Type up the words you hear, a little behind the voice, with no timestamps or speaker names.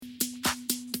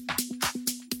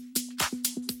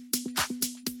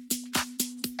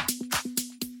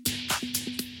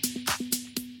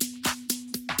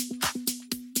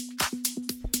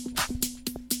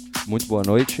Muito boa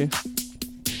noite.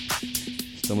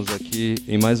 Estamos aqui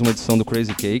em mais uma edição do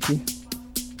Crazy Cake.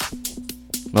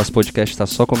 Nosso podcast está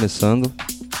só começando.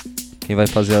 Quem vai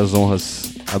fazer as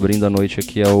honras abrindo a noite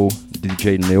aqui é o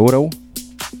DJ Neural.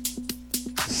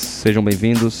 Sejam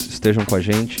bem-vindos, estejam com a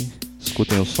gente,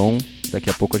 escutem o som. Daqui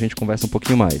a pouco a gente conversa um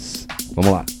pouquinho mais.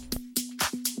 Vamos lá.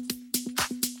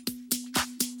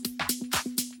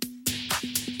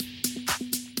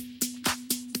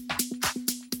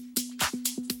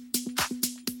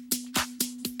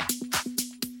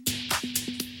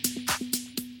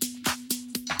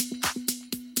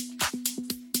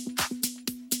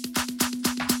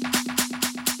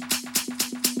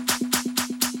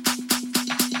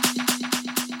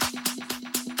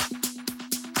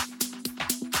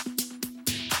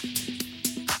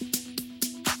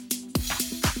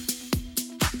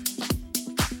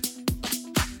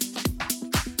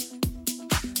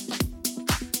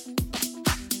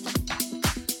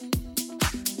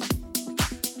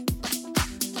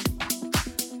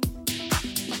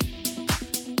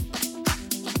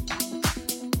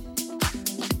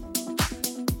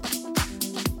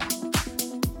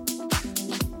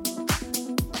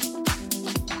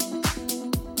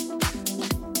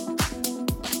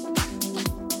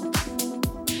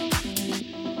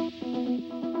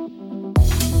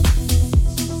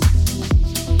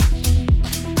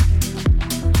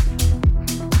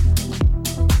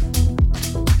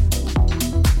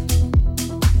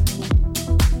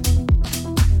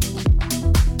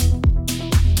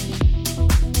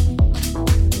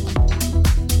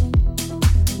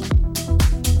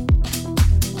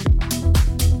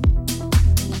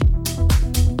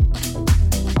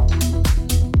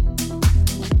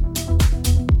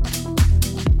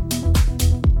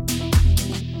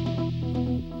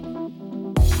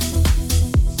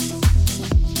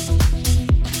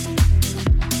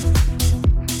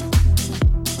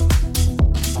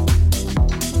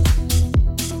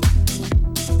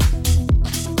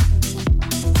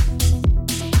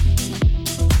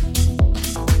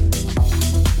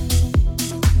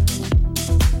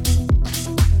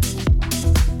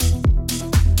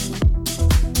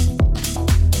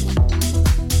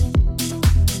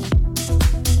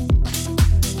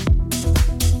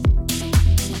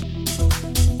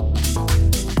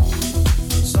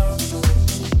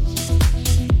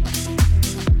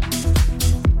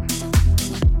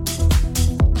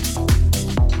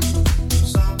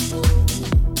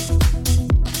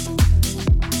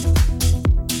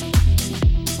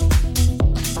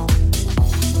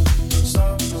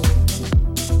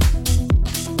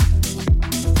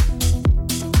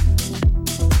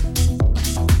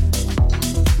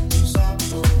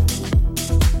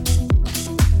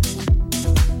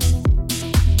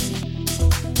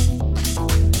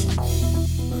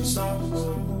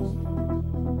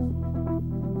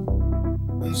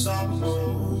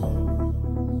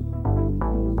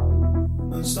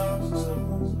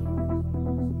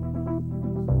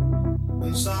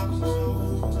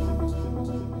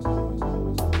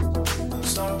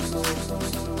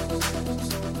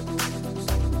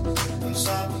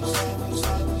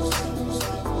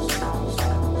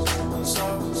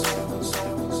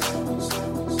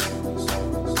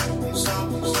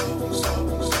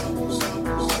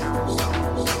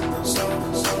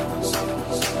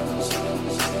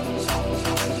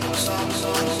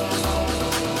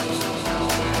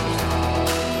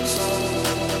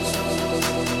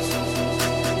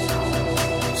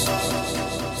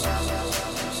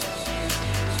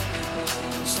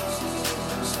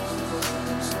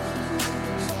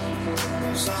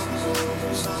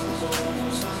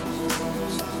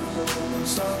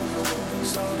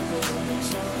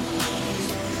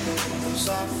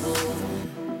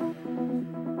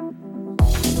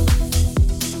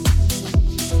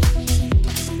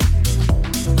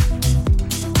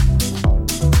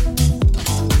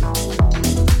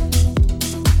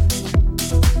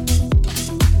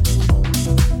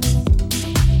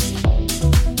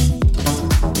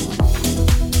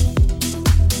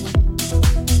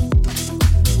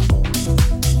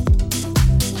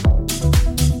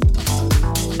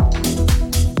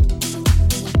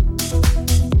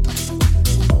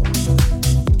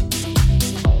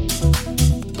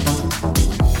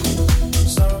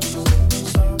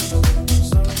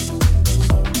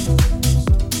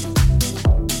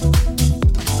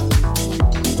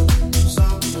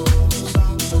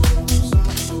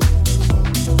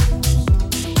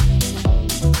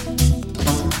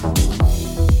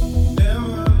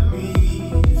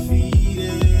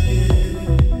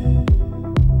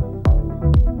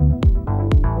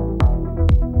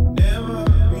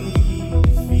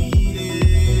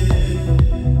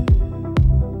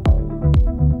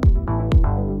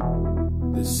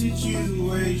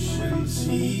 Situations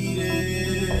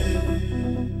heated,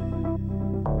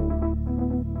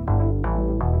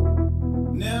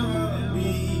 never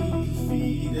be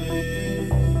defeated.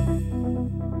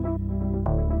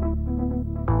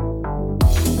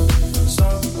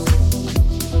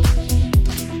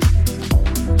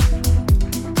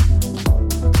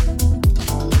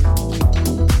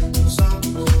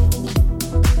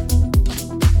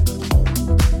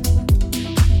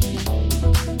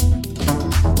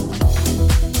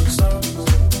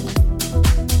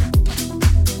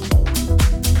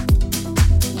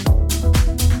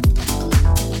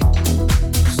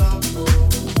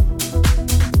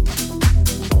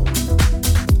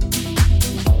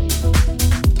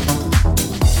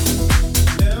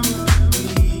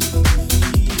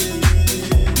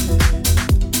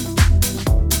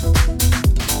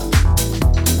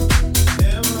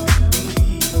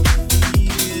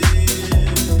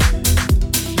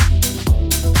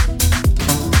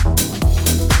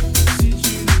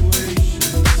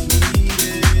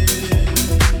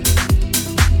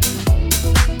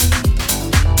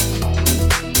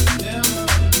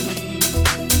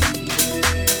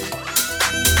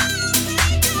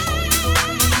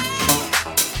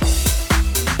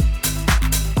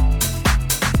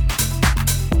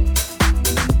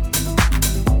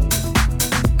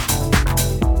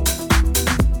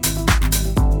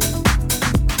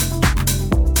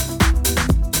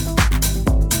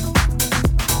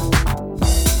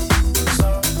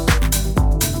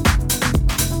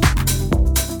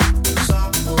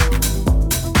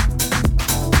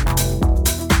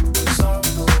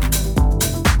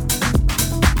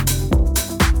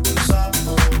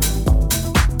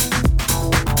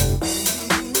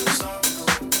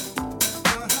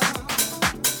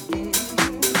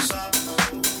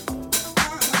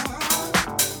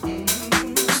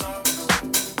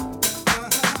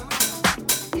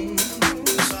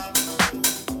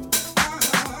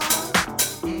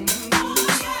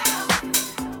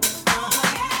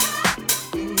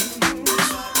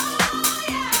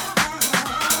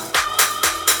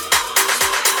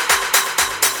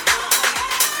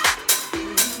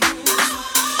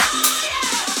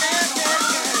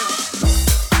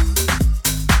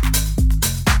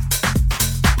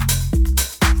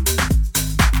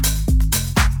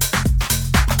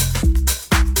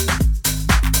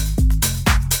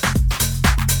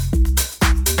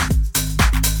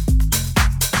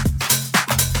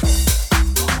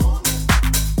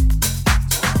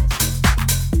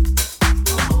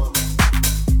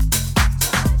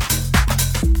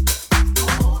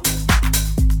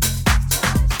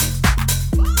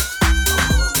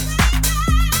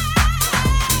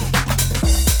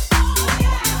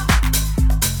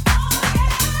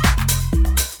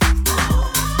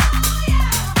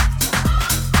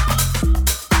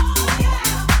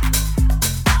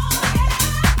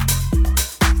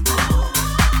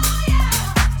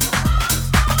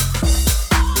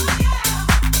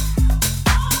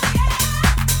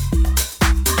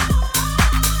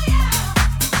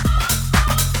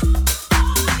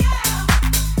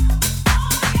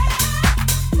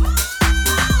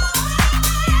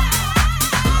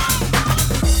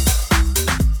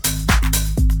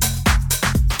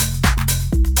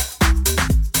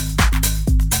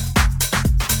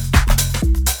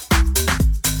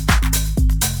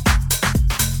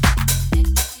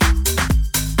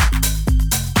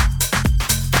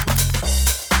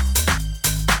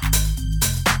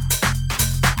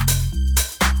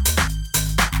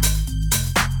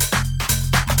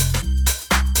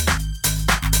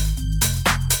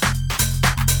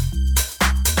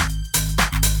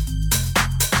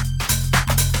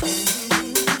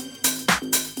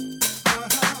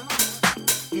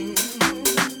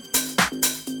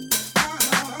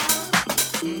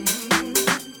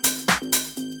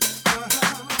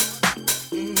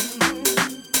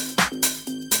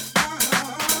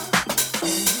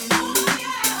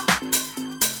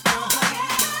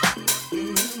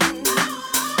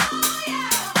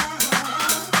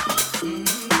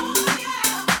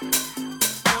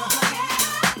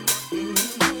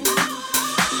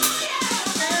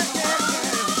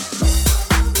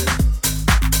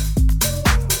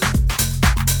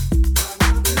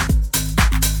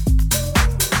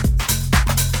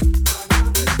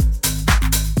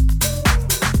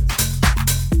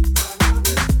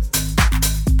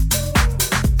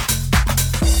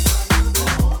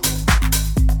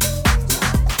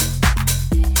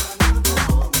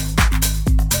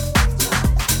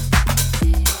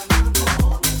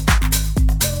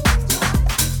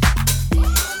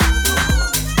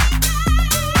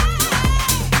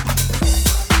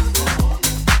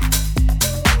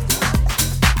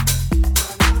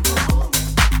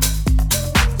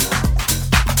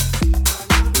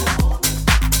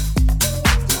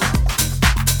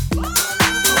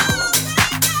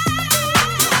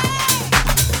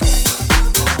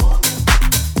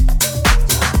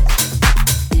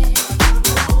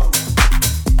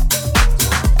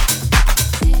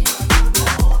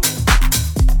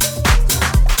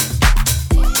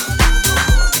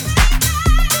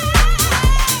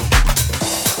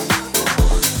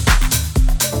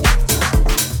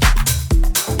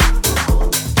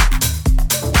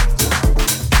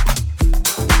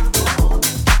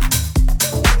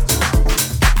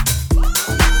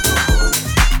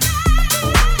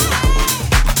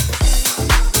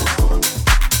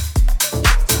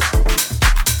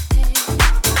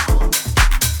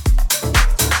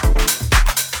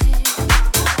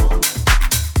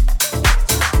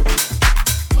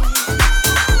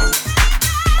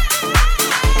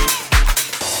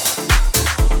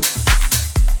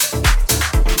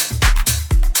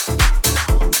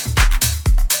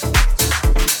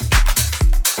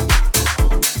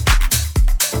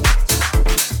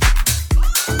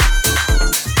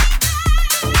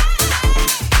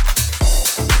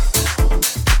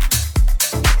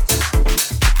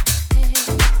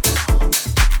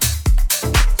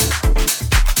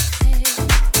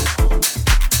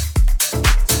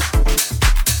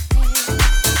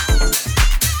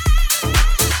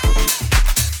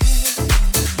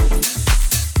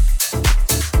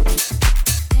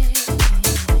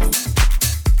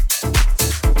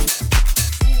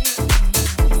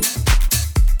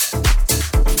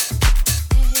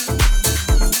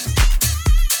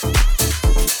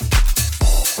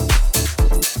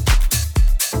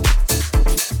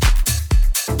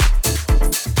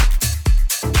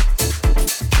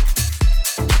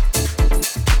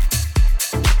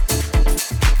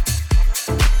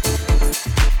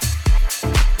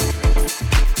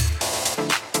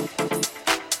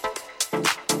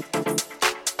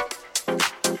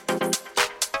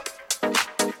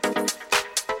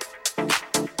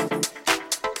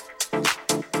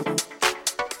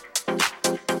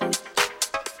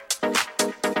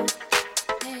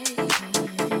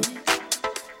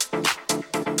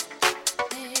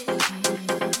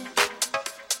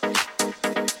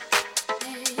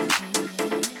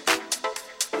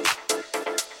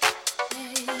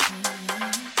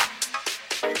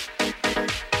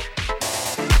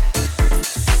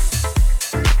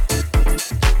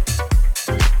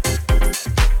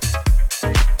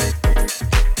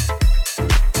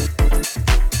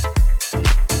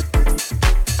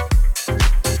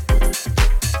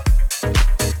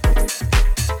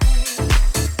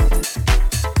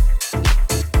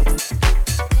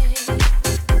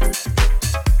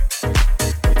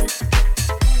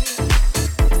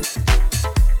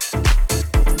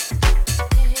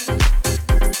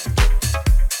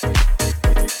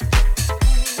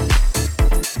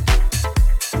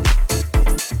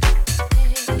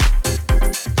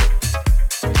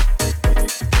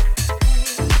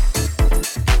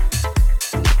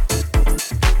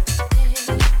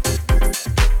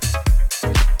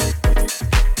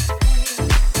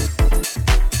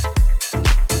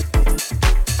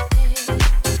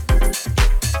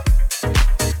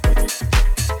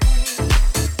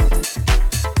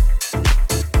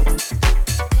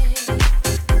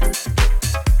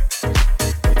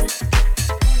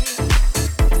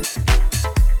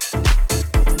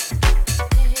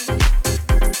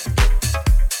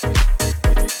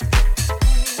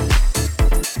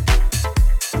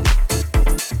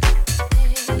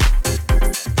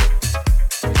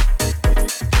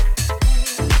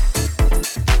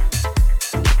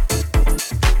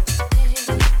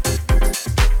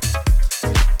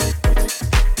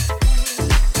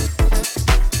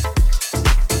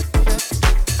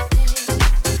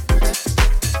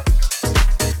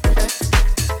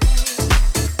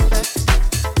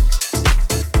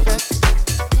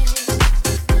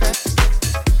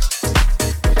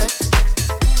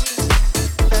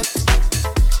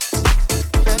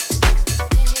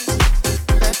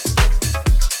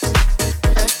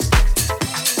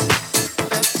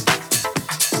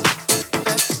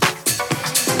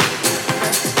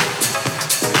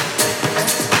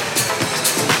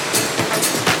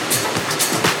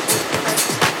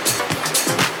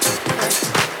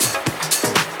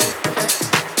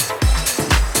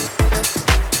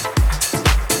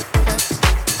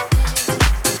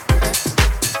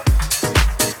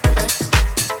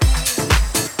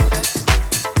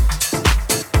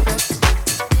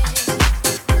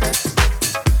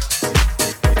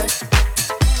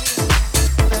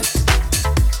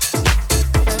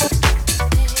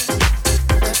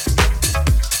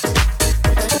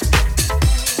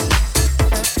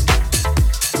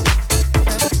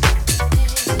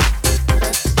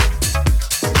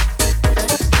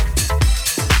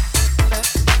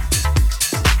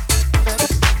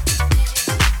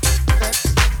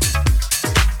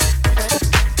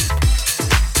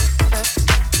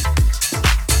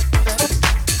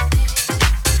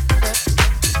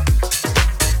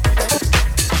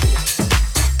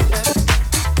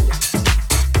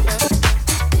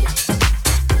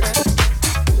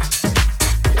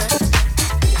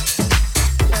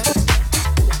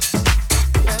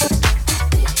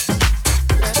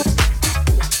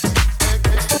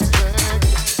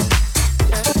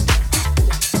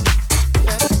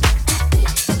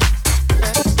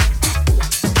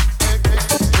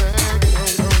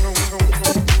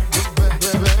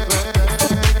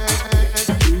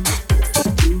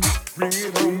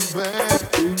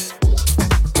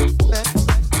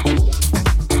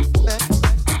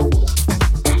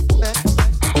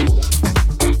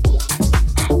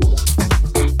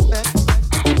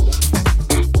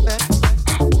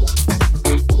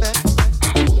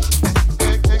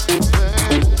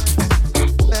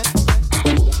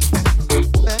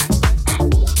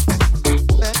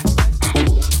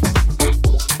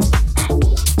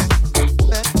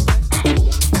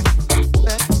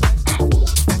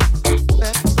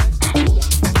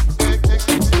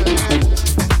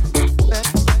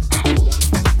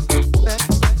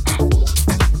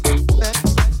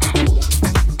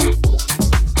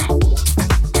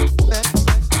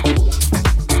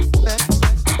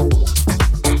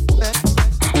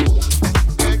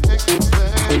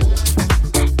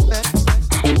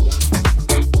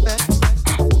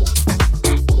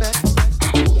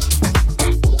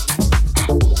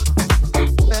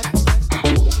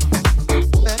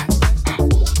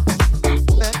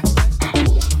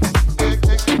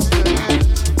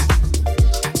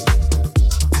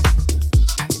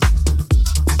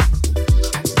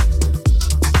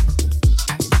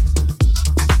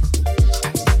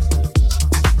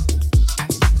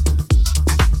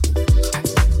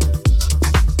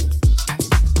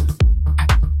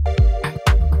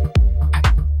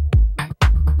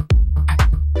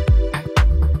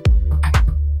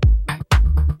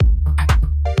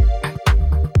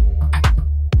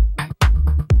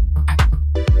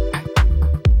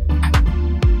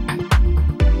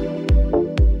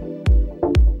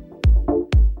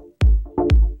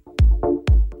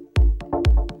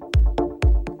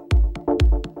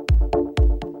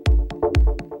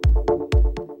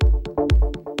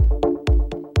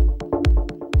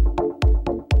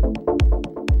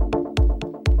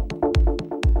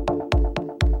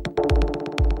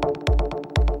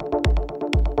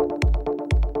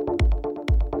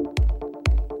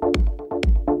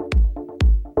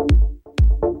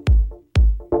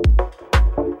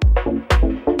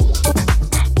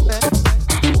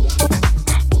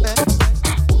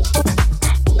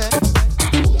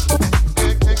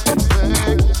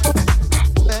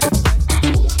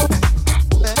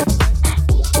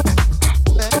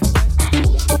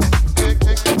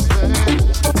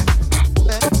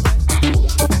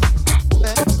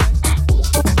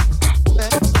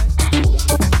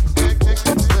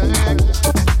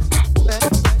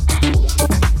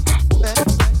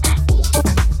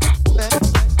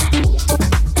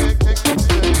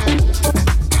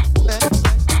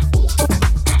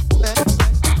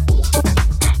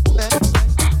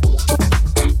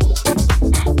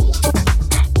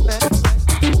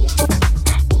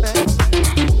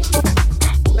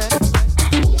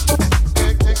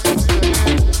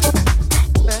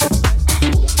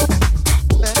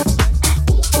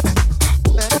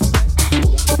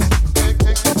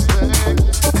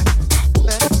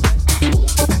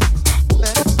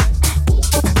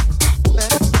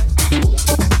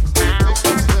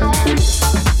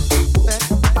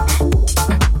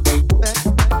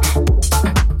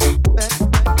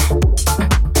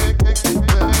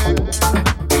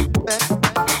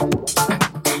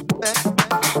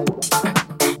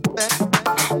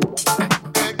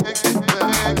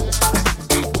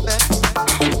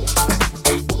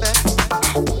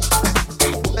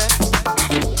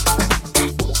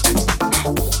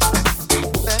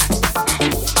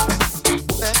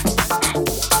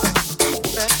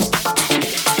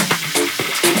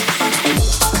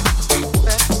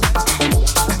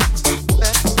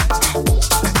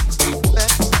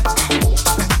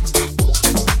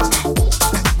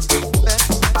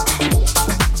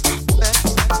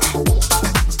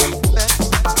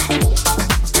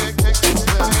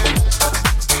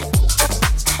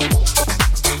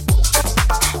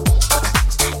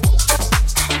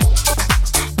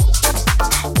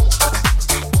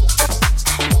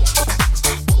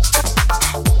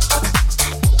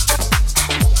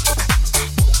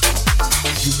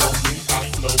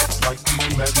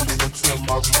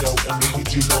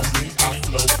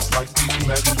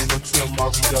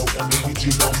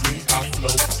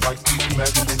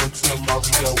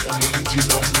 Luigi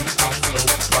lonely, I flow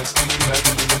like Peter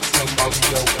Mario until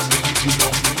Mario and Luigi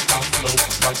lonely, I flow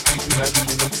like Peter Mario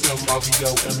until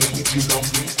Mario and Luigi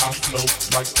lonely, I flow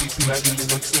like Peter Mario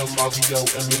until Mario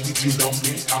and Luigi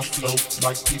lonely, I flow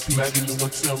like Peter Mario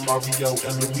until Mario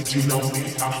and Luigi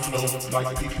lonely, I flow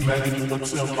like Peter Mario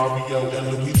until Mario and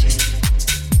Luigi.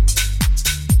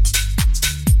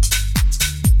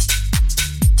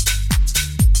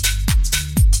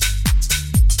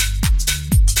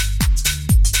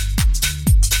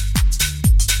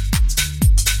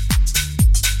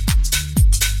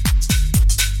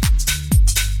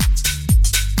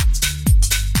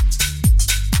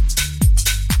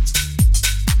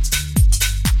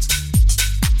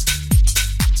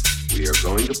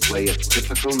 Going to play a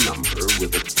typical number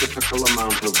with a typical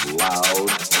amount of loud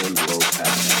and low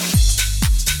pass.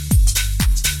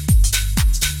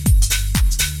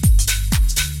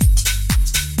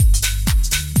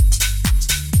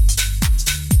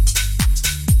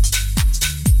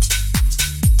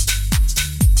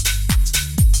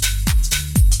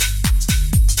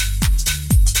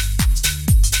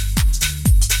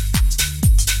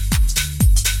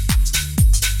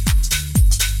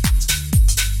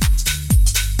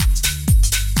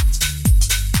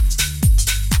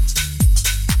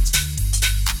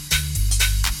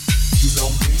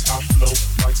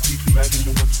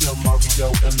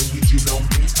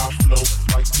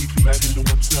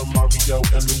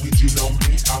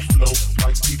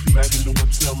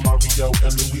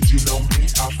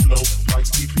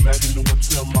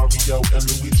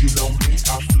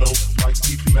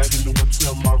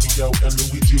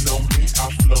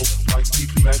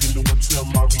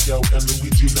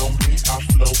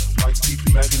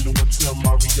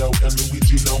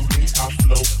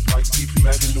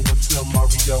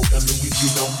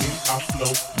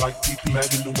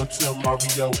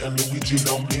 Mario and Luigi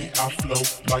lonely, I flow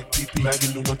like Pepe Maggie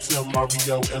until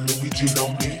Mario and Luigi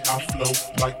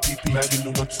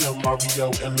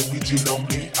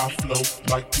lonely, I flow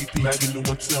like Pepe Maggie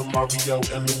until Mario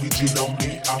and Luigi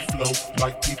lonely, I flow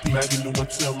like Pepe Maggie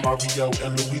until Mario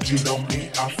and Luigi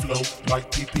lonely, I flow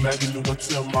like Pepe Maggie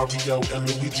until Mario and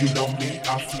Luigi lonely,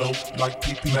 I flow like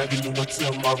Pepe Maggie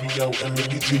until Mario and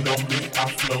Luigi lonely, I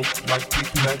flow like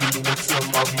Pepe Maggie until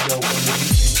Mario and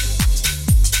Luigi.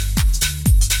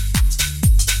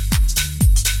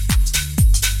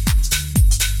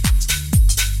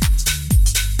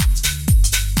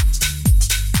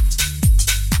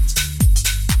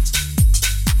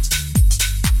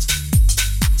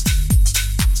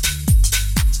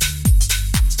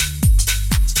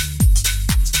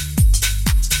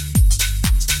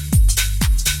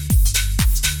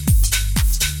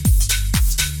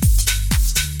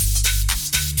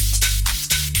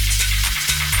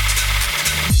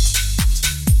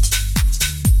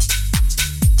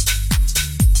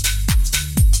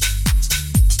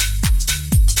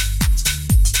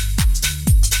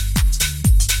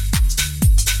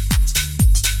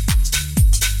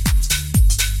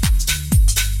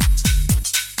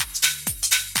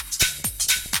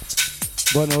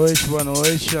 Boa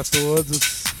noite a todos.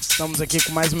 Estamos aqui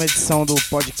com mais uma edição do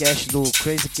podcast do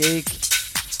Crazy Cake,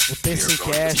 o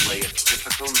Ccash.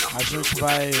 A gente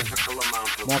vai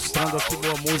mostrando aqui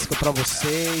boa música para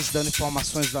vocês, dando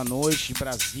informações da noite de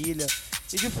Brasília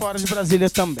e de fora de Brasília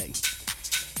também.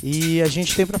 E a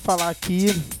gente tem para falar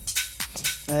aqui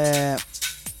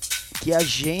que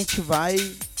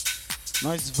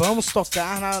nós vamos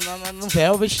tocar no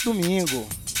Velvet domingo.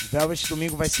 Velvet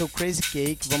domingo vai ser o Crazy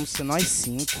Cake, vamos ser nós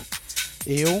 5.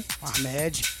 Eu,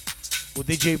 Ahmed, o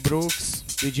DJ Brooks,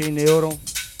 o DJ Neuron,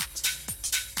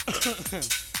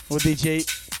 o DJ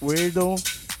Weirdo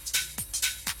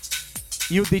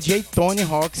e o DJ Tony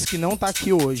Rocks, que não tá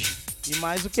aqui hoje. E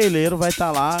mais o Queileiro vai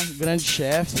estar lá, grande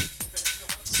chefe,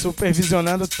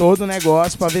 supervisionando todo o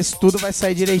negócio para ver se tudo vai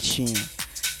sair direitinho,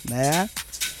 né?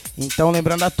 Então,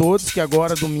 lembrando a todos que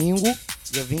agora, domingo,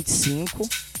 dia 25,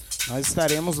 nós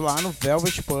estaremos lá no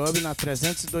Velvet Pub, na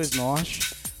 302 Norte,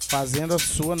 fazendo a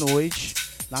sua noite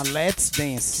na Let's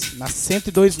Dance, na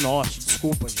 102 Norte,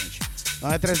 desculpa, gente.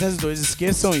 Não é 302,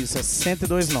 esqueçam isso, é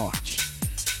 102 Norte.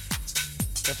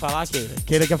 Quer falar, Keira?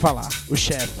 Keira quer falar, o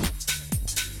chefe.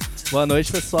 Boa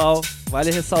noite, pessoal. Vale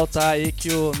ressaltar aí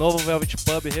que o novo Velvet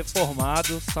Pub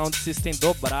reformado, sound system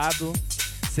dobrado,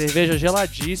 cerveja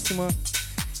geladíssima.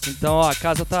 Então, ó, a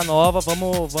casa tá nova,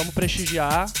 vamos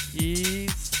prestigiar. E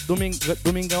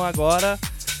domingão agora,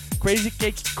 Crazy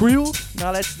Cake Crew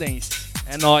na Let's Dance.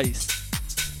 É nóis.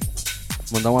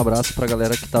 Mandar um abraço pra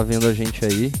galera que tá vendo a gente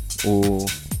aí. O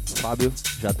Fábio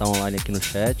já tá online aqui no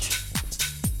chat.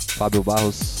 Fábio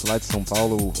Barros, lá de São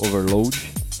Paulo, o Overload,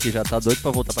 que já tá doido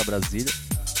pra voltar pra Brasília.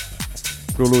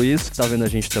 pro Luiz, que tá vendo a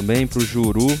gente também, pro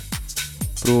Juru,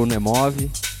 pro Nemove.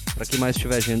 Pra quem mais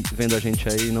estiver vendo a gente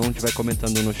aí e não estiver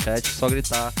comentando no chat, só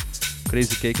gritar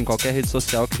Crazy Cake em qualquer rede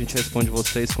social que a gente responde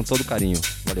vocês com todo carinho.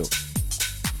 Valeu!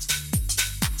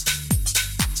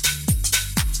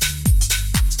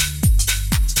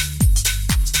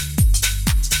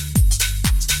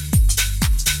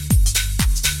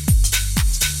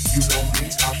 You know me,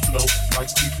 I flow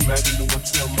like P.P. Magnew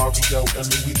until Mario and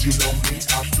Luigi. Know me,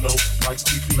 I flow like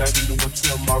P.P. Magnew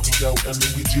until Mario and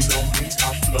Luigi. Know me,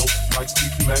 I flow like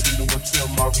P.P. Magnew until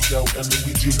Mario and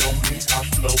Luigi. Know me, I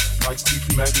flow like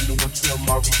P.P. Magnew until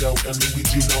Mario and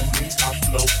Luigi. Know me, I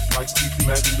flow like P.P.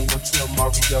 Magnew until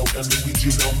Mario and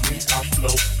Luigi. Know me, I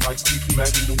flow like P.P.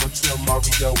 Magnew until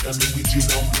Mario and Luigi.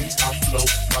 Know me, I flow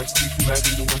like P.P.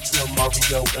 Magnew until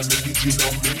Mario and Luigi.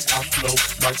 Know me, I flow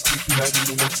like P.P.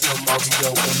 Magnew until Mario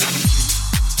and Luigi.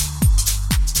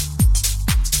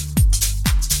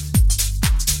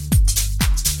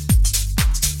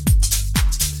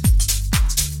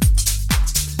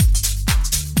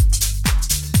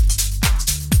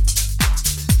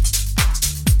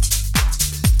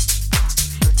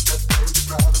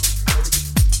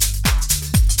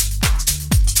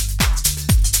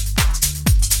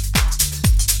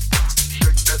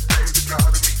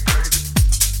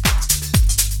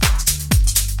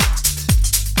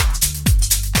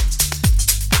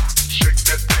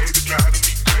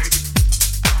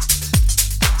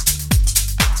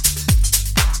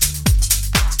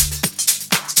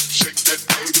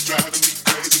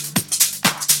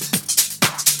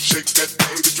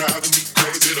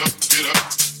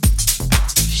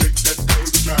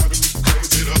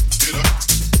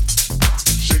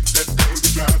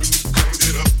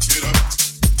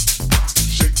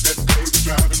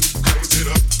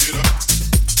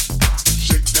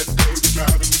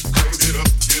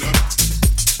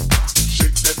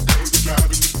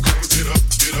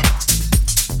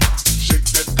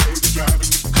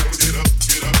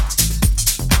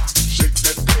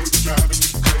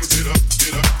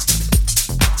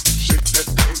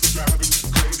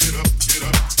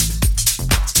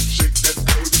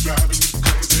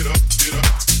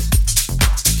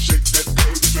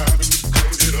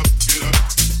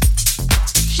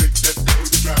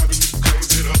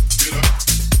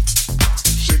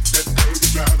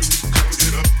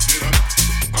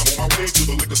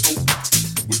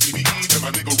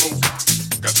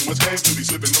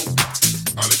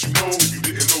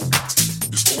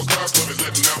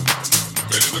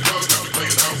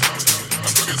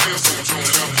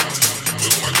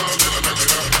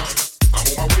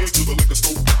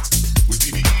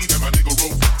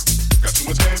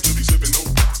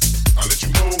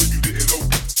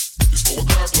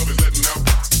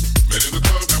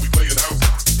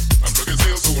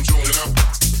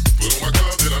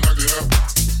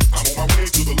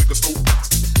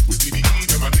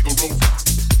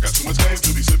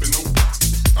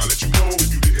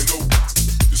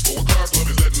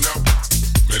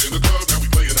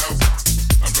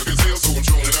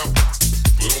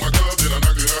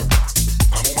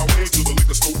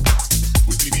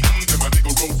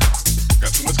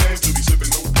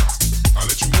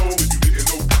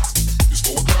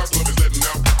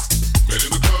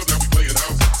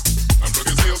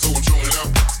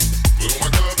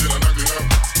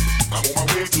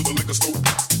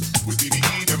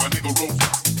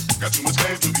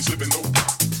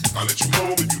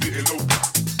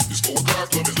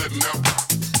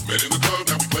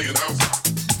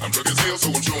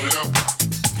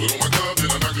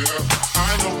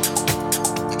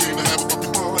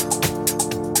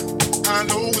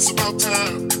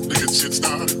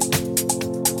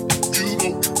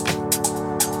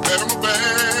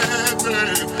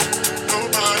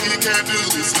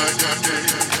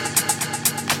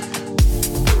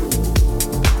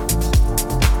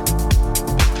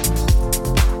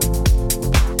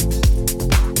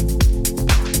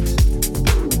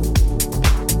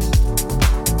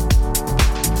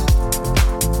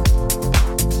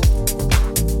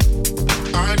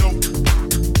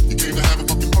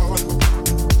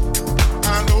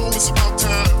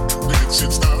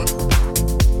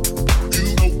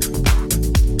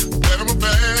 That I'm a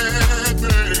bad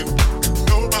man.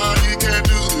 Nobody can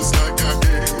do this like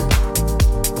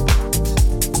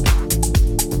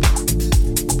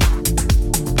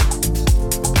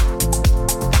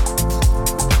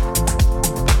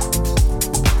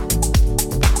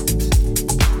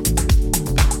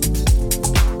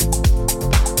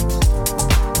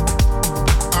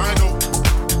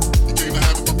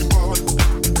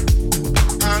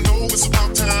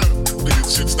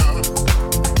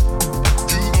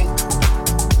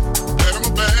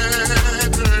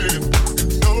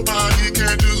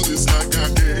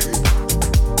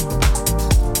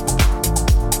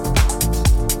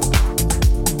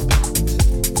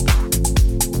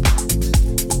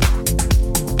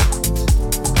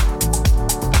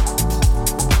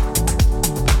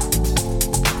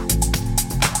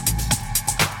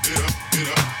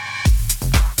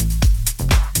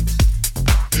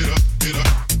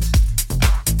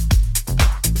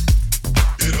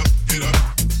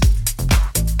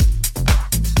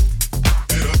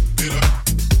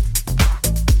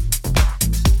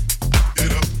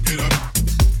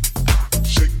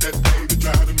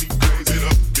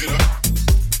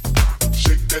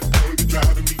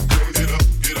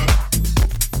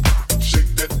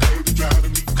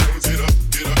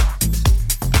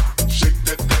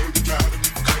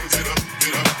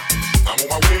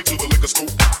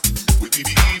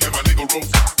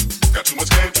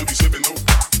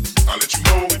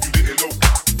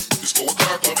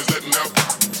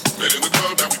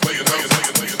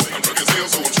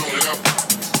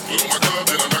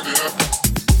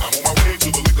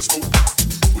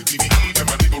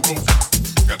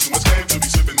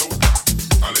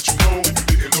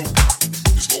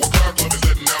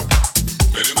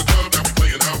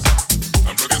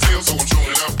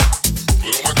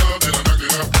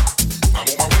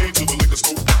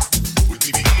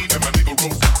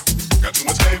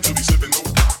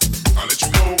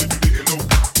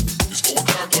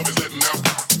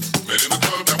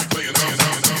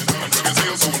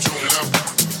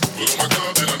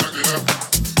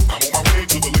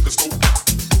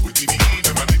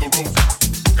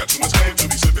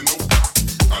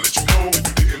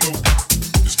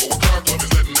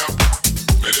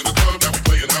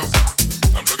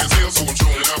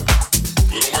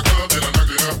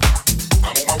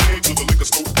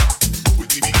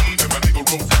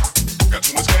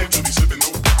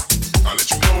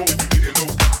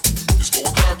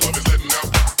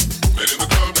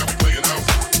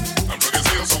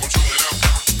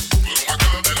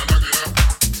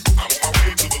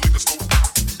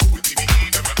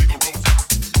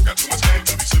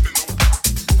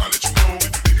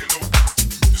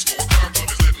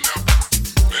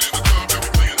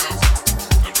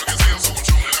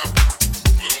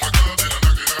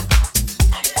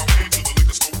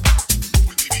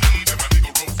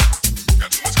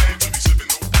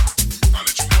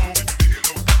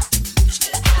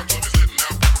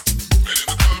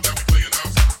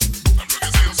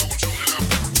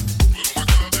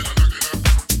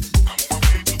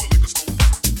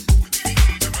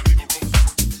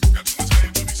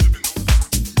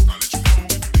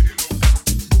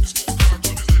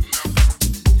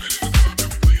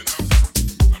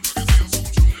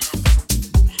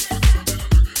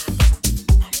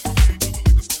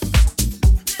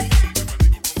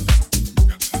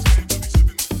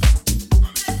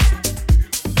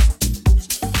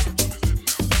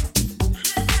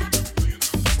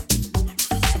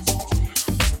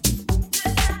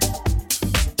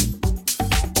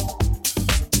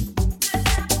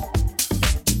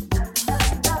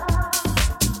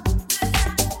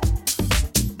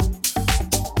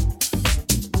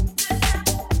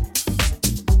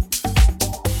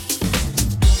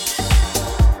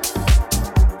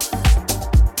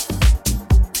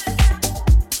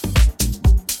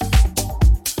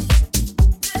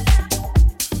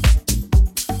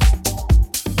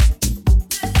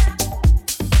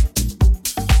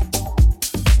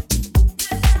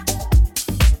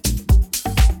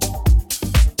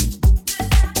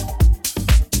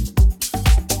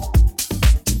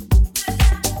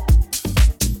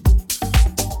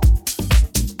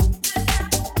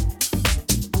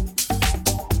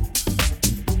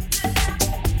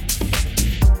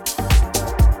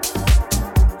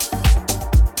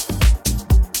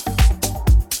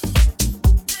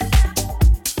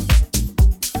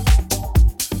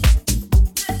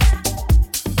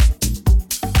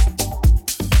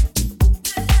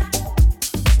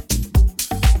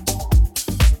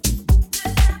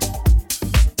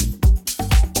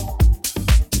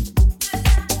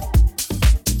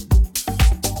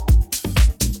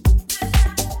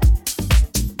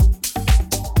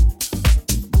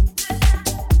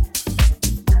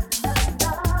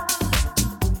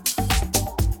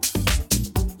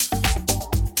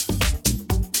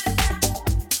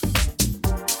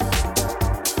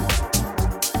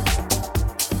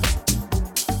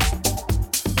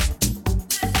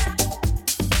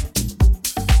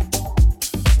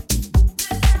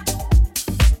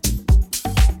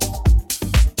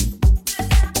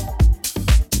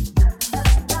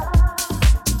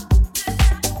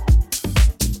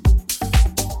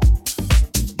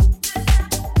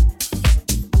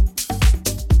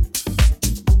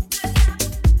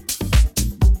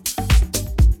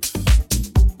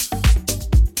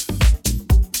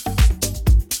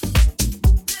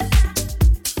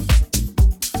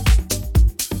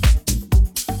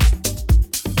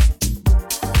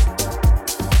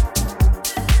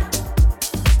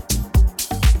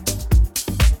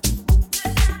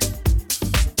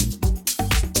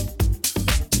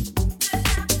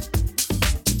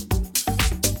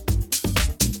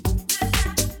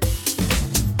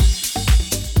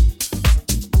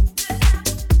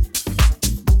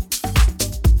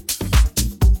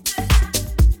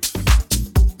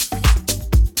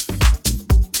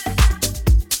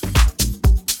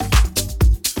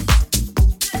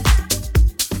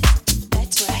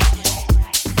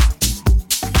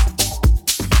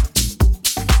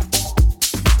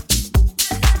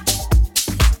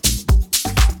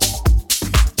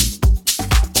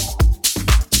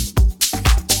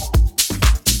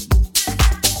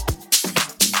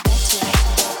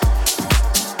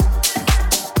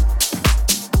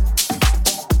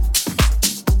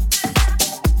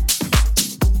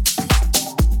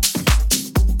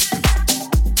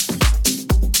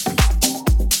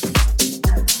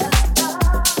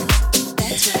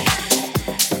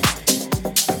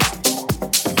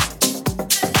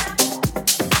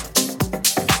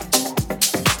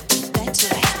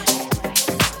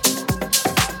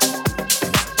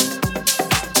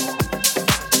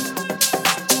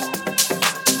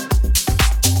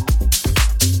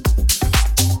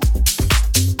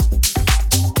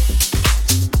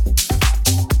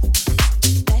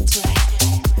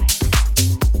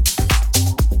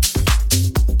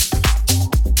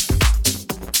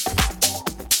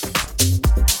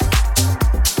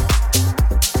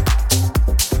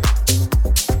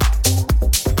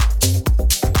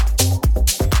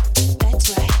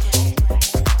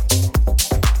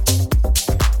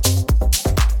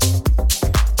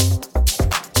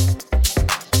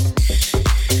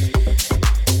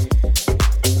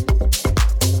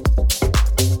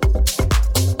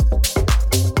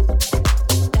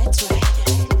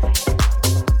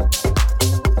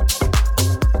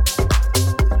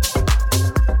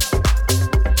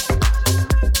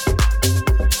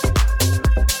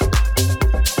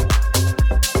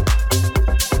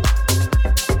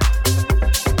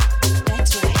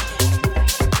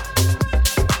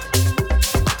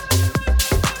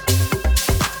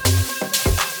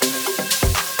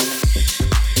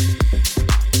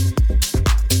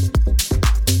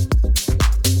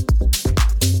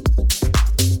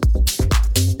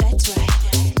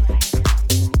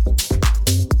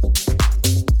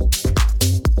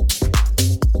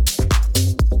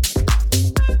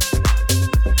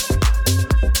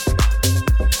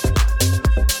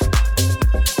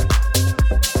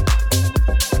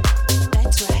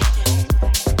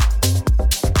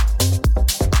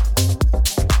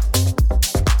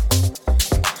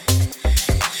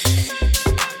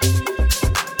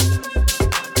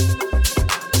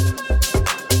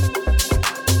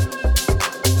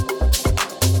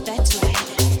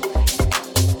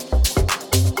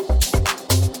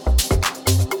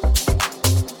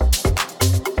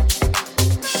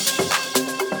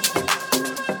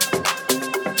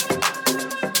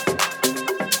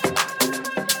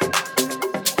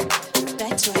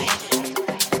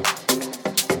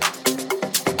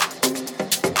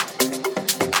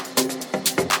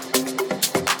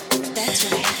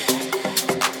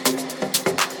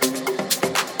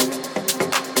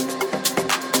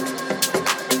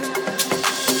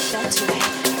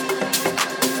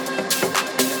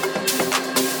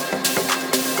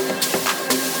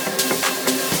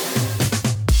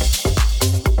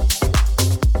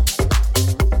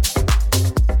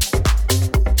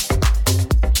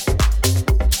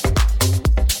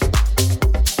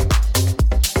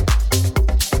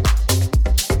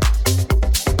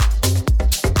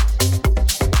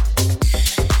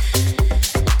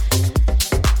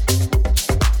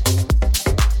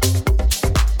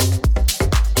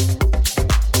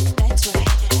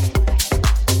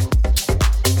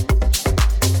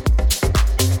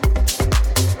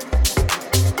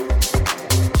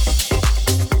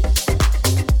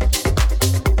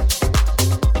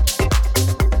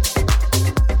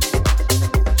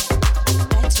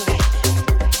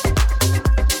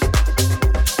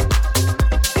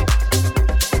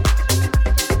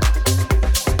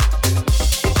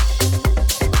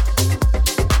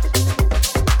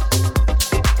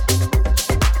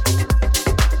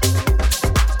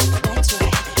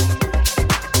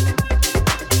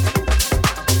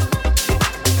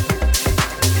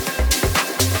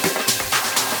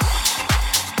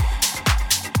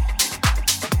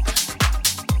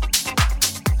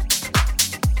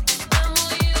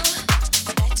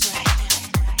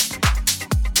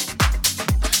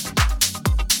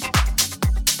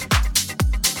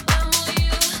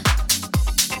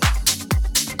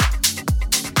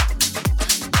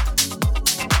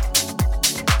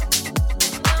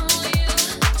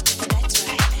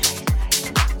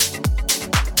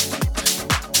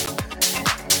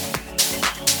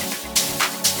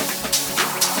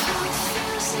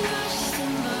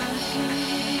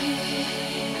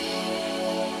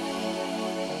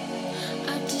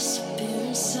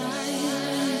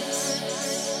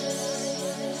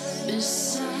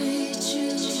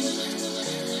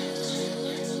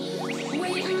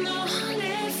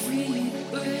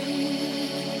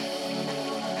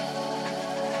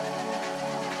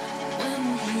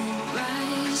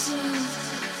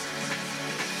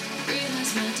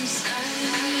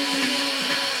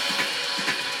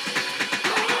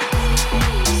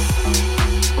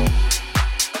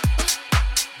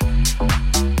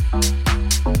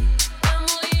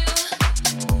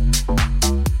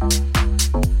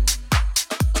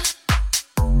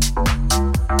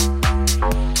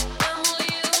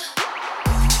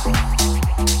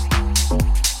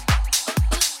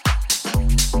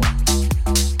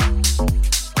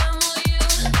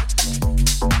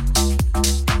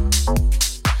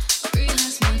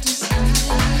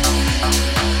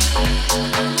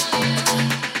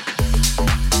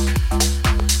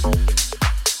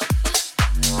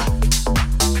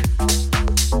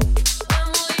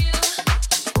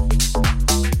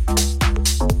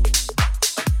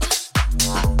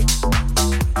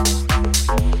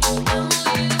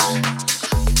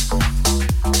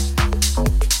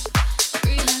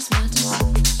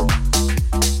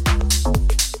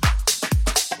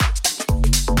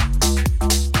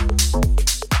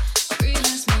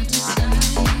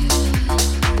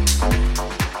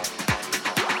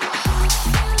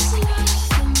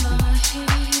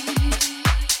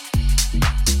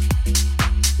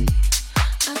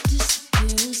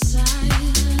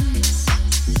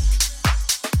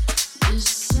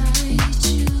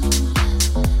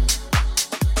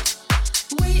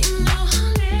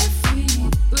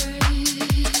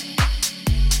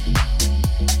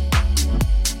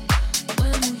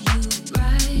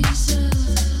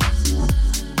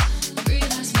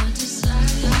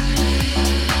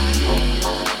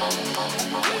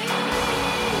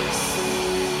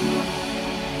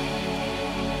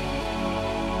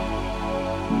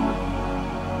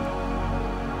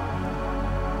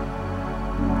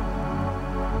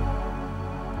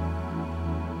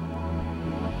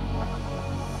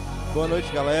Boa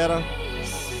noite, galera.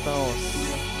 Então,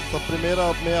 essa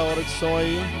primeira meia hora de som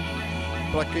aí,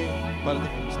 pra quem... 40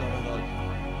 minutos, na verdade.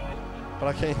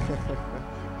 Pra quem...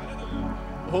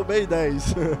 Roubei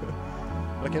 10.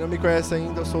 Pra quem não me conhece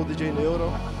ainda, eu sou o DJ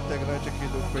Neuro, integrante aqui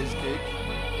do Crazy Cake.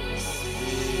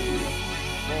 E...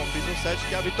 Bom, fiz um set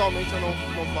que habitualmente eu não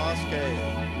faço,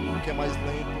 que é mais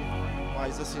lento,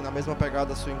 mas assim, na mesma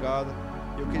pegada swingada.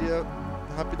 Eu queria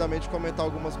rapidamente comentar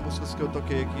algumas músicas que eu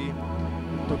toquei aqui.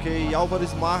 Toquei Álvaro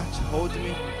Smart, Hold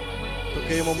Me.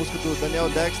 Toquei uma música do Daniel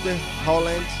Dexter,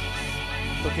 Howland.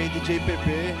 Toquei DJ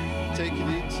PP, Take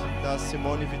It, da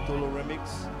Simone Vitulo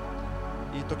Remix.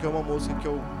 E toquei uma música que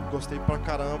eu gostei pra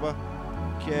caramba,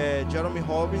 que é Jeremy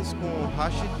Robbins com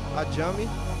Rashid Ajami,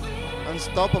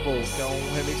 Unstoppable, que é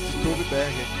um remix de Tube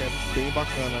Berger, que é bem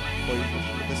bacana.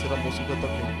 Foi a terceira música que eu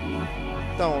toquei.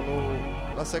 Então,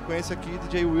 na sequência aqui,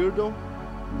 DJ Weirdo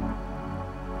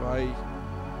vai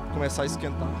começar a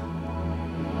esquentar.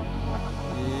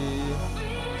 E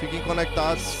fiquem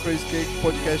conectados, Crazy Cake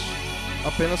Podcast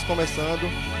apenas começando.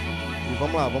 E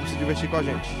vamos lá, vamos se divertir com a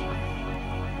gente.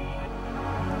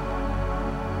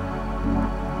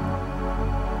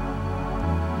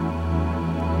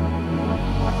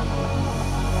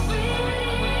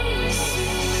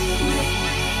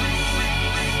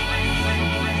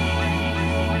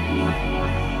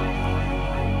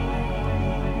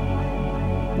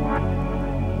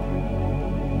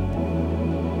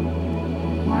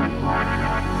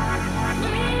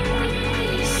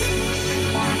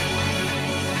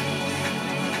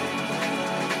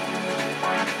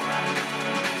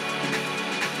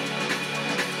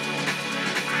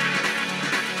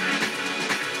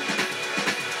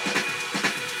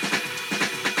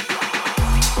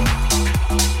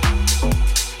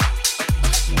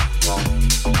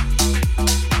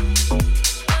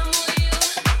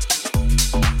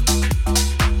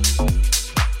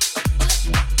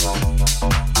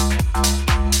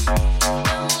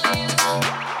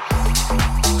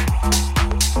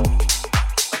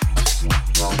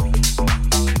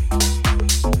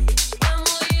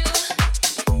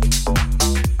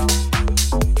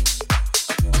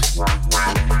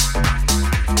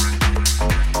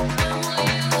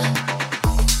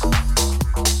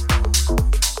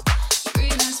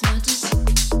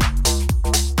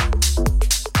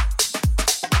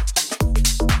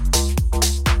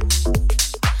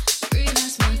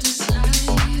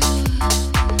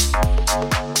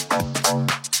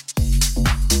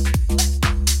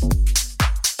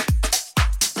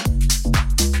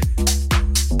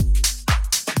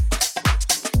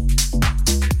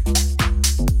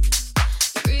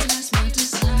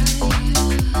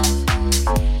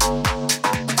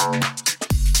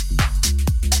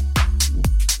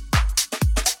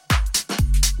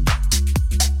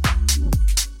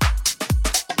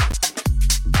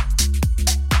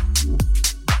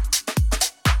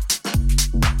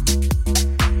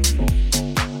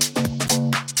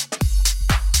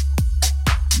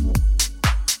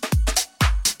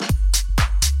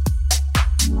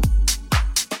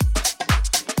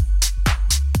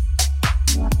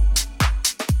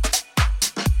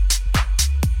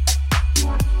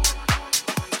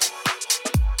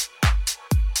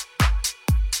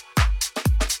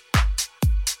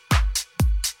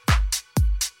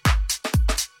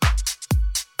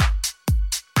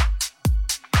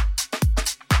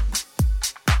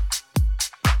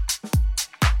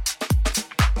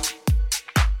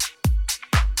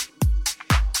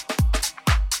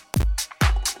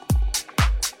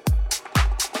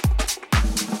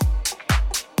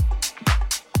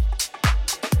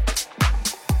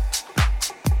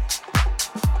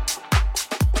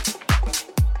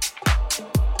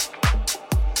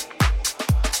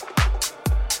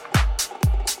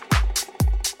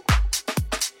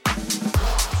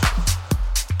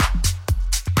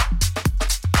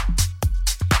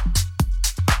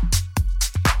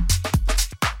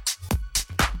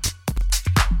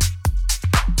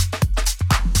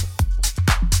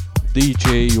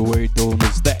 DJ Weirdo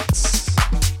nos decks.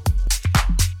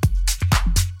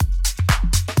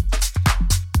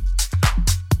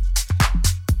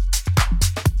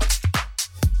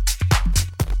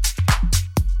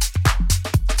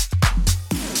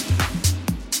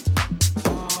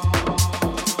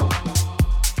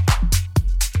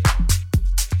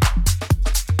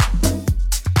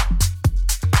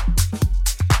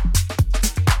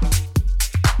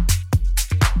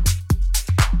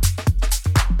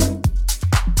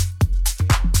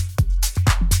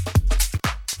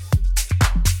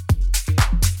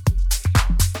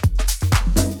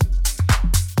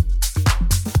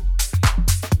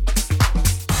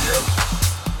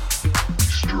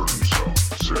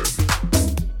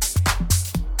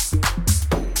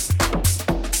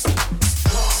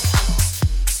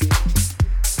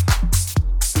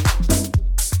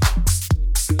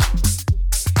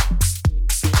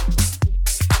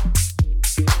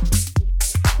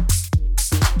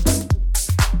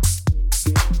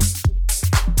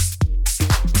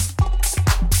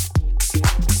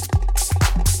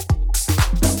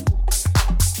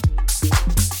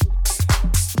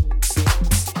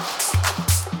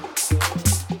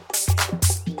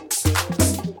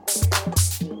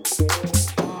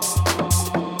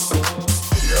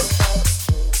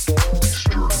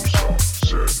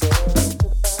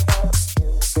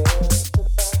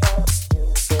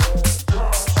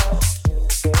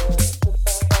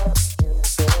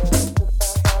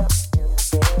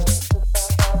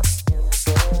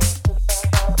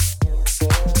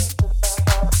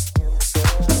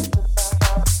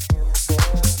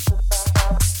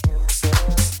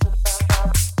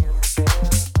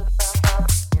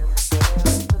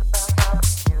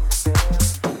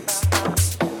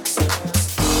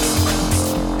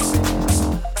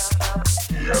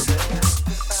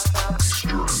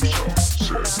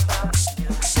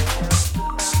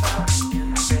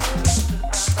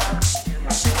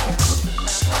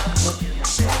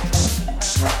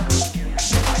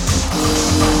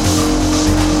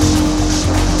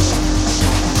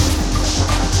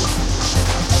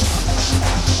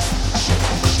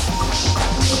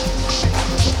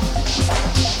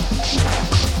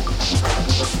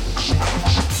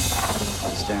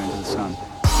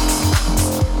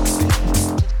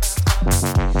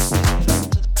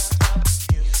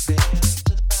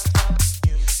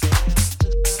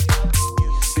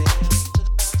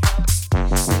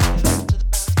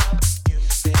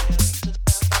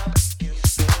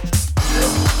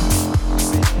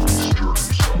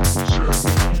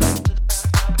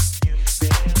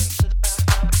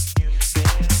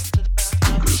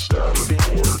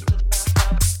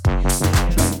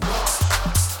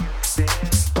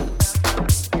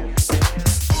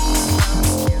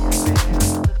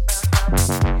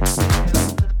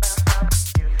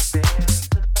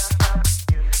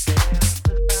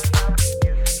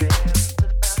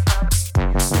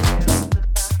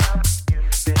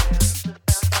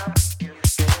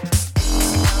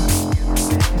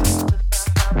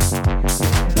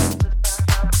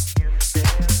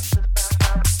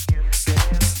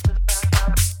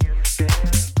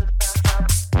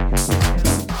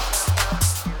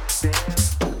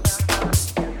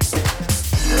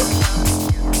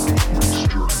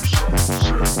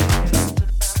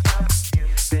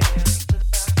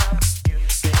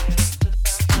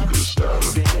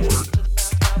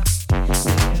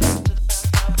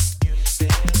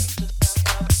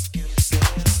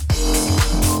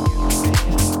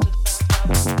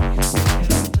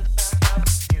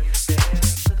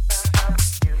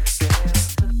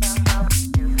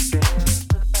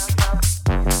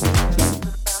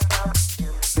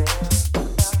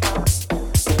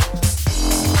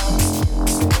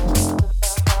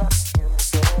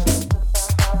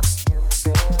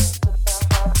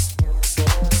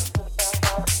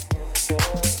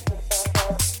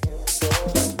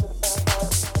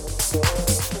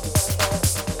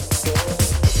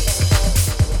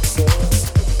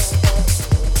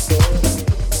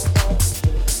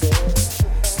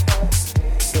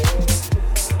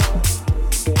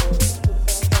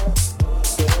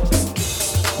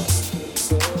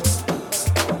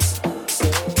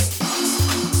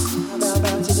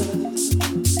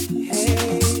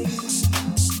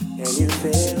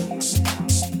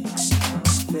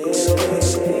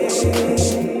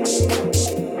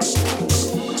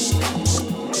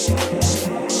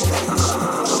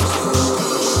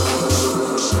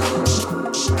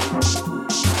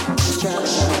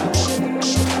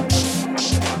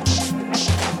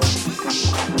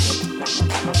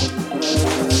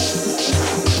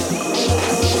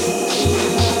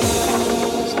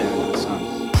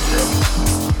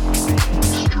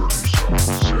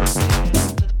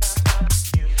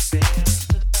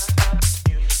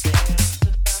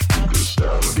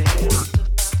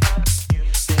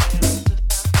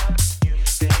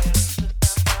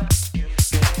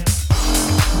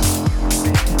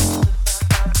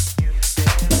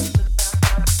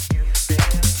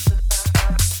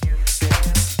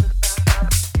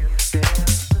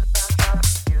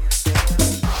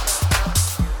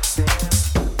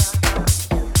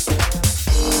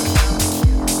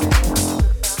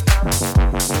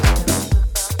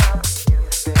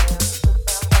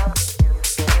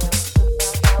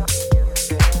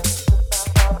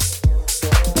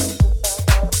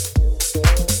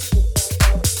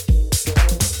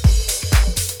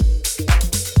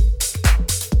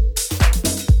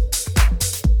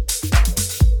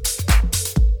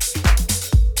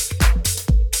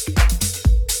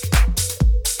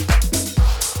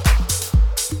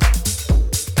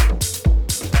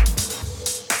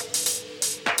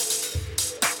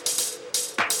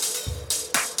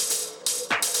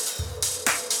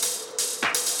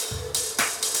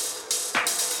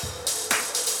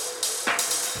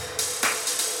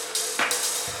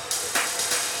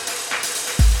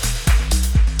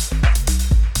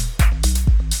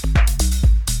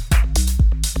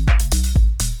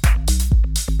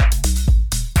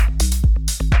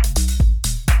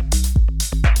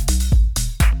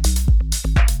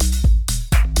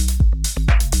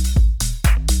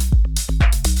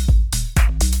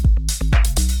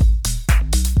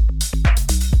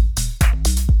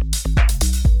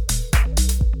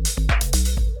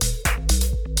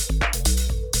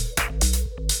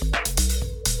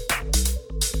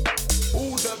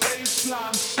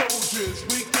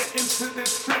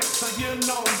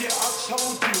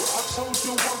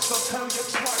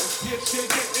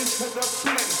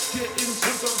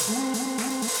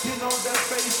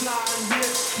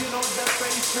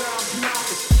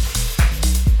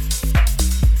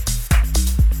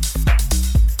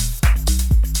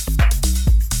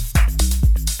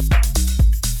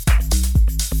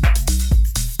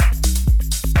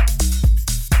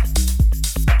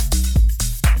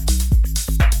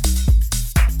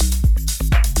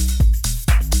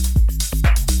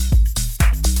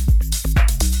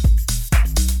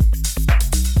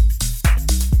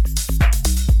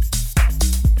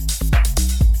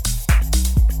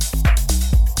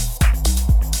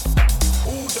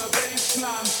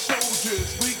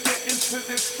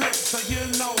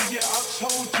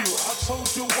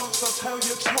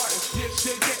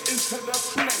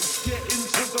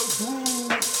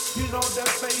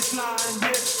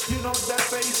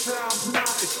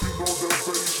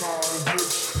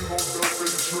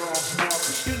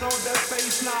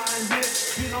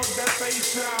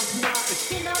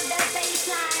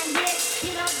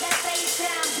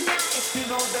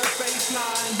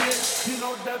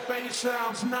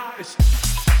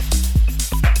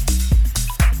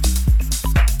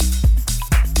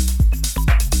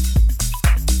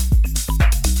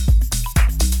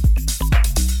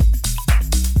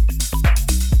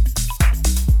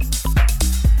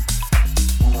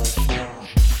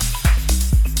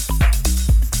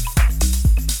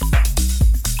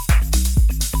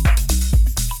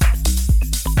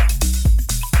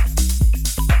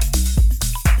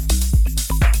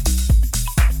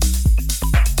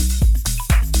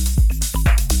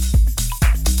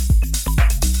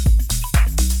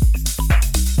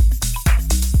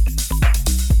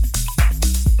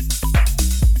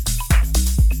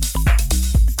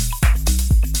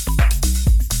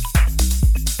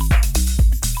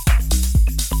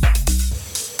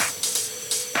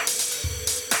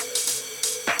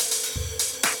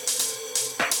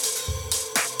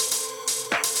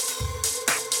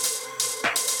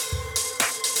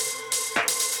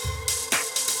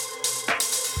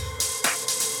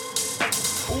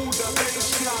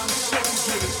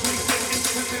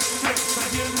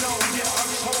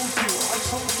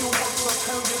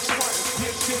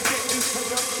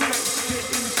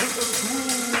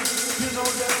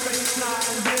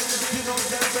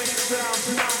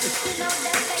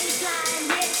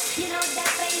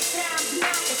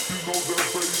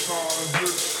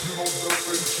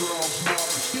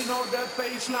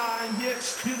 bass baseline,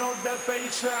 yes, you know that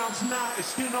bass sounds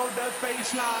nice. You know that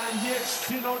baseline, yes,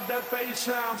 you know that bass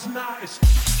sounds nice.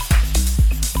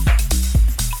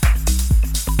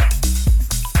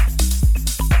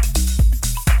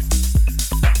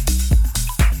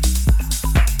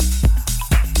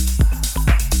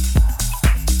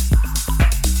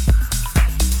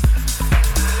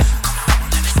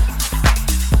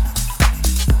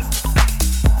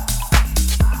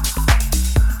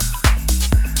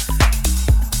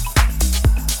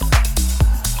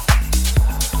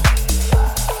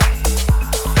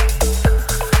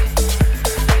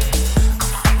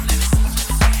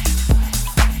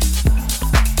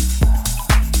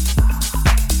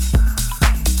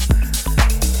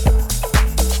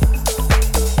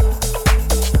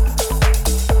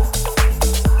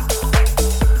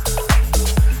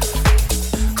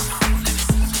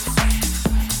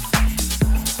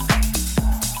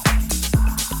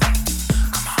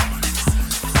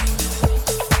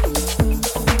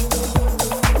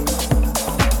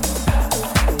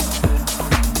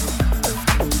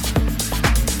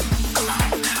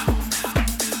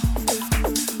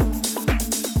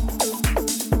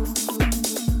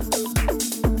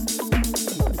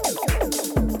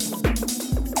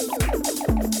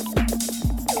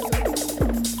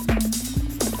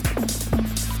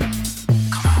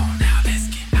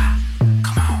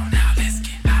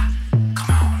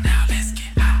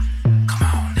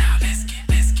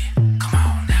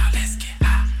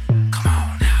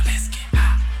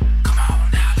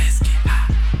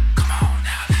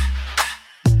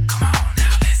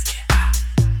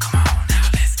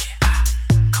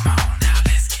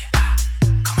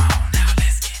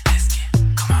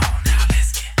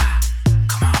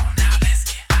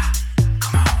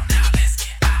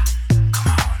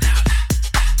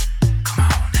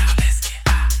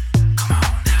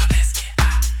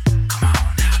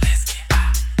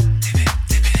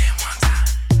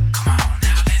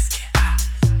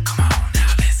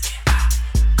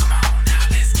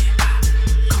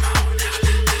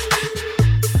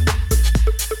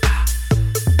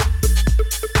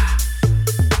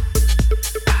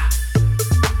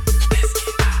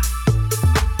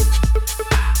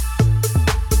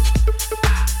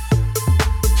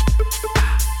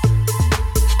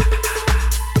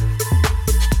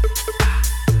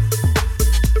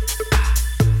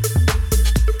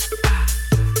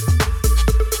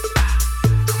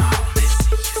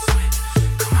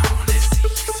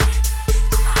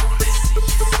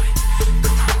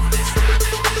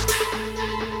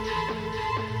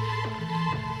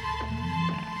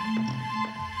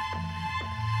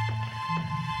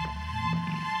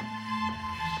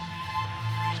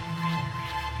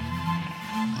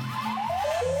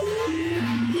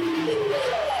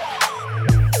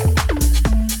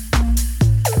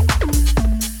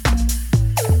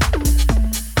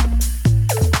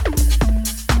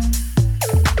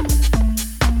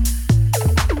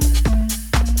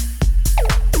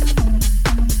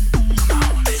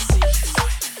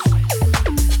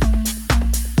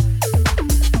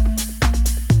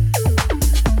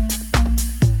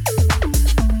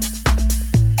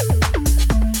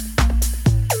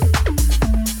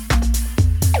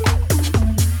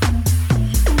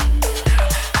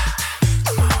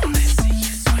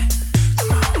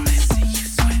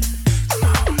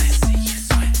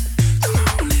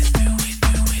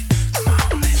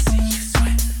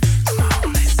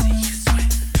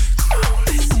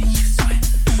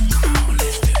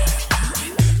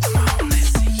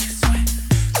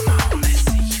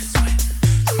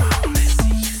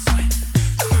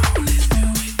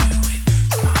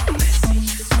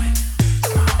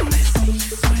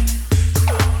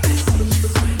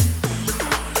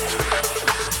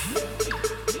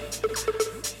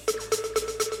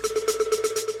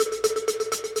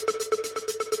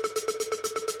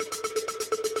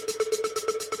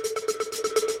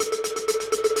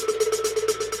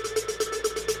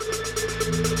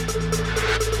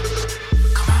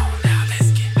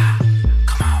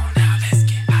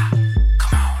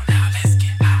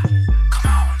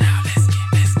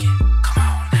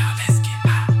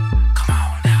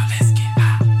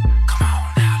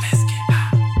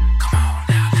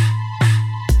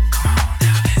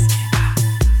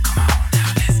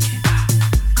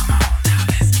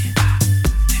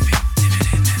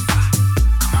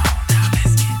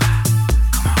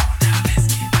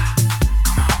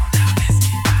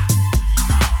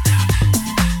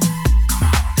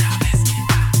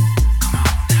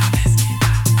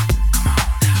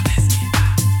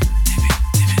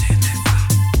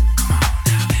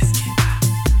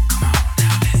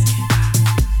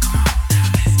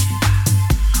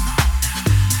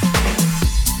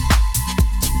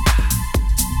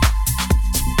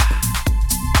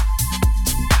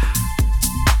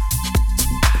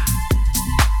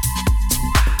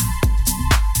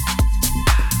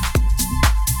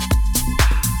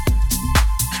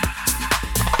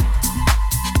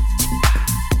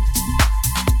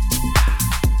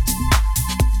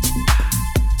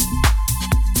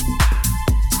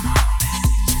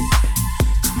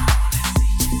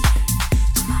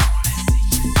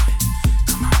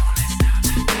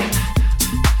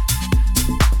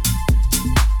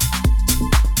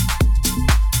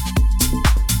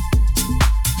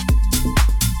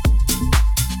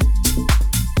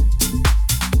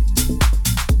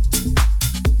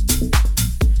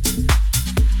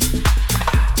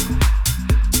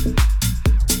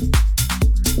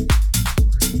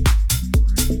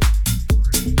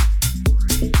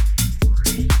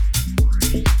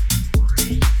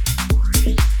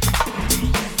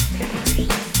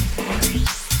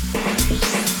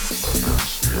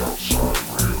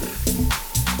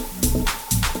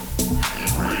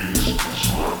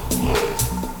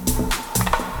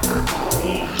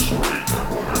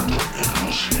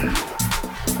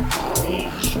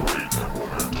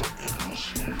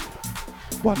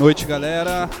 Boa noite,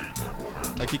 galera.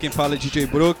 Aqui quem fala é DJ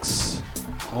Brooks.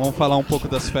 Vamos falar um pouco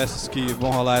das festas que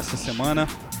vão rolar essa semana.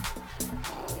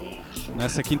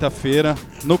 Nessa quinta-feira,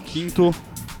 no Quinto,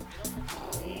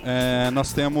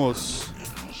 nós temos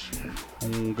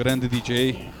um grande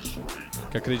DJ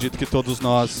que acredito que todos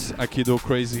nós aqui do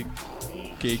Crazy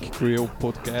Cake Crew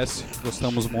Podcast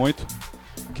gostamos muito,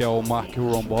 que é o Mark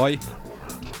Romboy.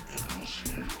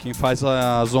 Quem faz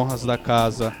as honras da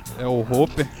casa é o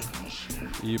Hopper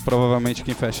e provavelmente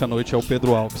quem fecha a noite é o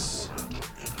Pedro Alves.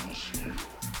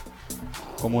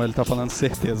 Como ele tá falando,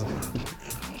 certeza.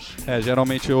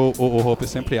 Geralmente o Hopper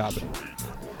sempre abre.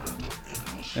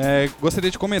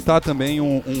 Gostaria de comentar também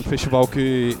um festival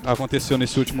que aconteceu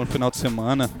nesse último final de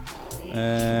semana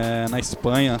na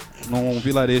Espanha, num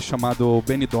vilarejo chamado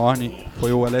Benidorm.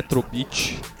 Foi o Electro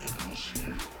Beach.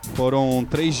 Foram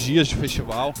 3 dias de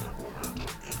festival.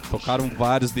 Tocaram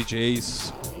vários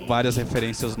DJs, várias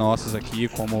referências nossas aqui,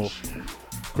 como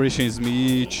Christian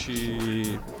Smith,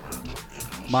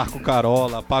 Marco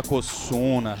Carola, Paco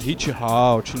Osuna, Hit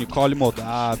Halt, Nicole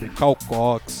Modab, Cal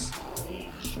Cox,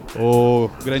 o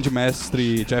grande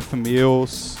mestre Jeff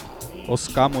Mills,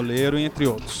 Oscar Moleiro, entre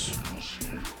outros.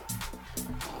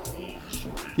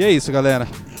 E é isso, galera.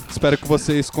 Espero que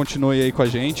vocês continuem aí com a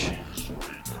gente,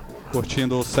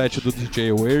 curtindo o set do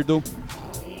DJ Weirdo.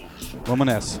 Vamos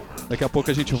nessa. Daqui a pouco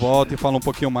a gente volta e fala um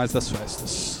pouquinho mais das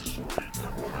festas.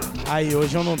 Aí,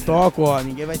 hoje eu não toco, ó.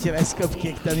 Ninguém vai tirar esse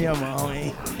cupcake da minha mão,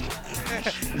 hein?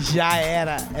 Já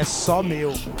era. É só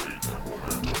meu.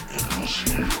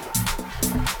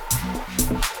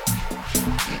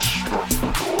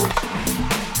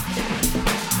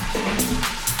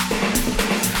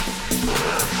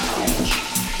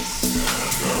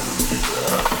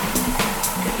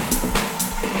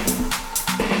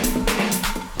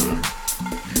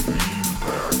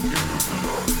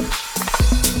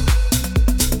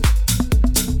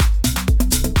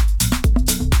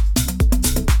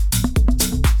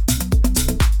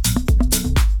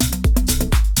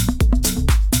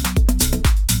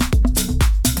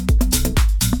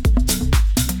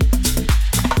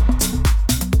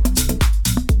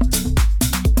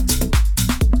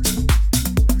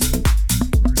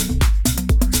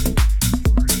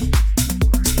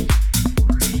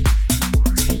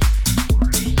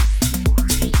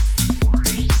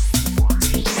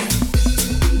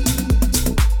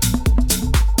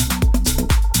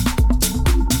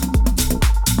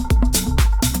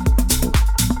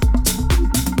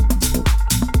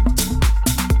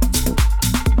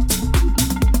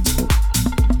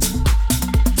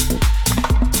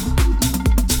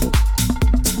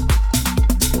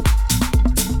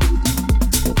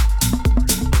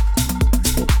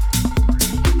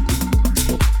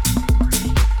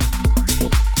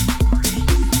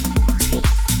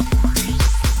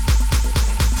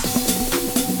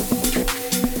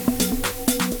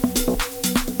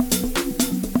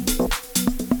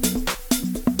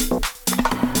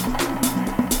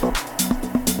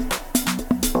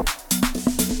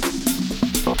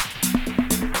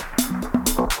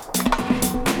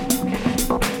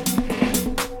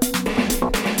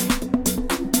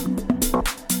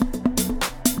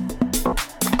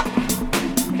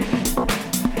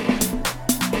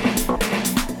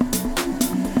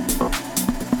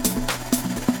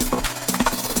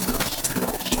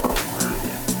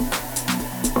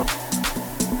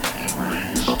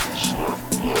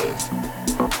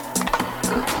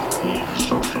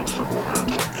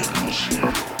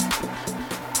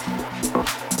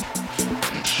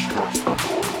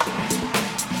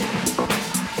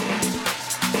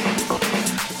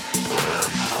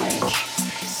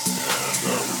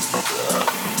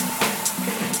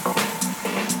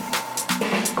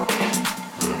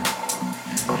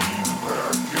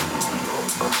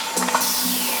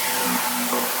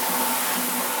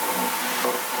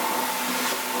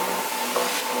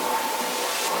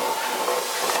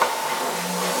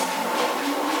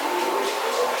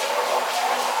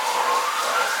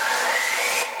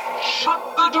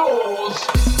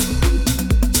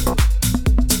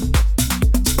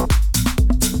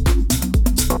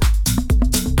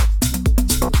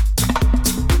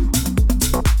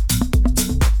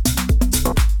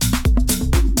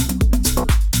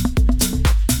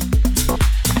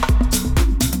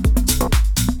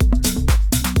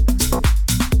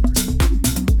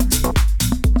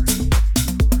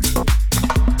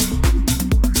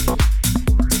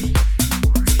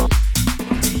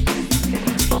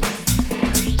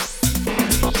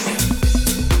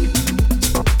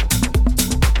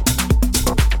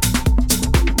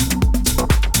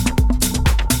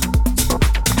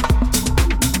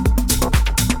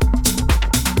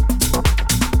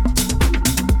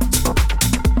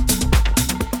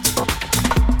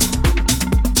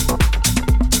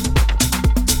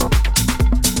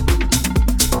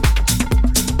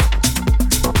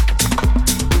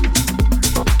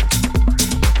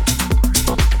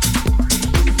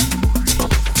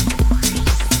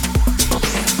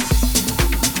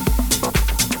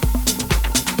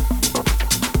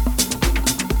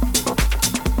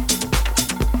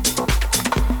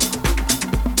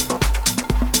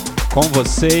 Com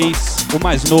vocês, o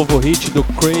mais novo hit do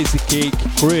Crazy Cake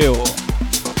Crew,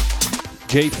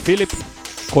 J. Philip,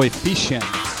 Coefficient.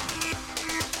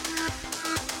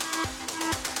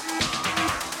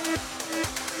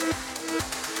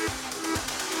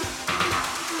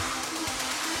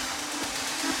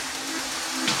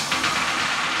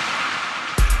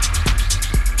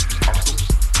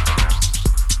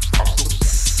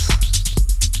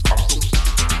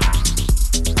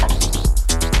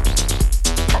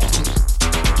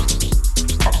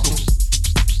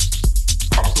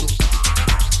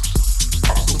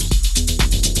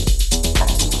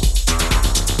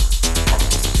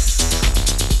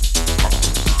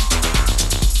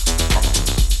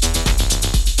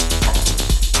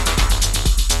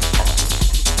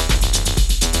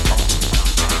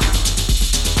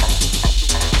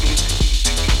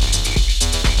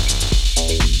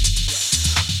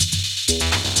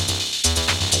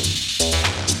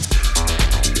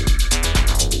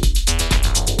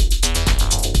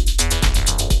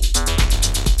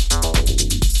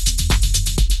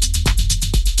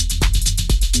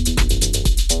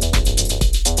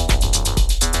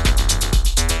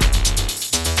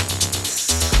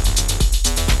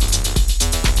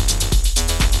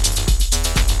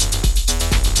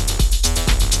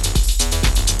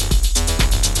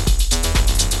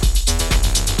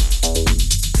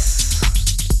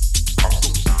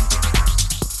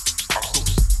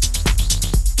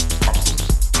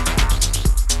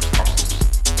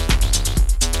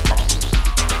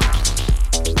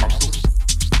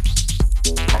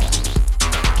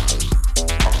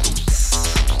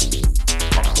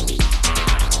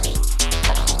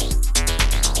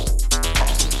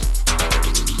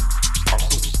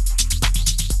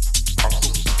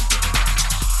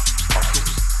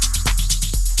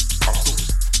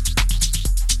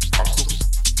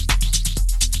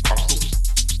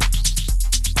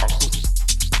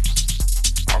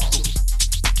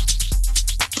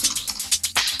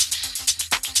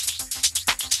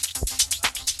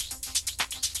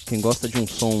 Quem gosta de um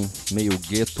som meio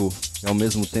gueto e ao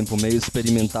mesmo tempo meio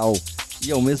experimental e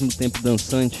ao mesmo tempo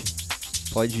dançante,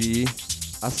 pode ir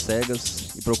às cegas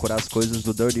e procurar as coisas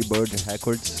do Dirty Bird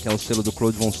Records, que é o selo do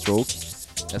Claude Von Stroke.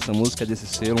 Essa música é desse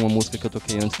selo, uma música que eu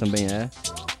toquei antes também é.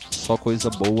 Só coisa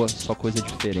boa, só coisa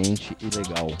diferente e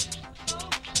legal.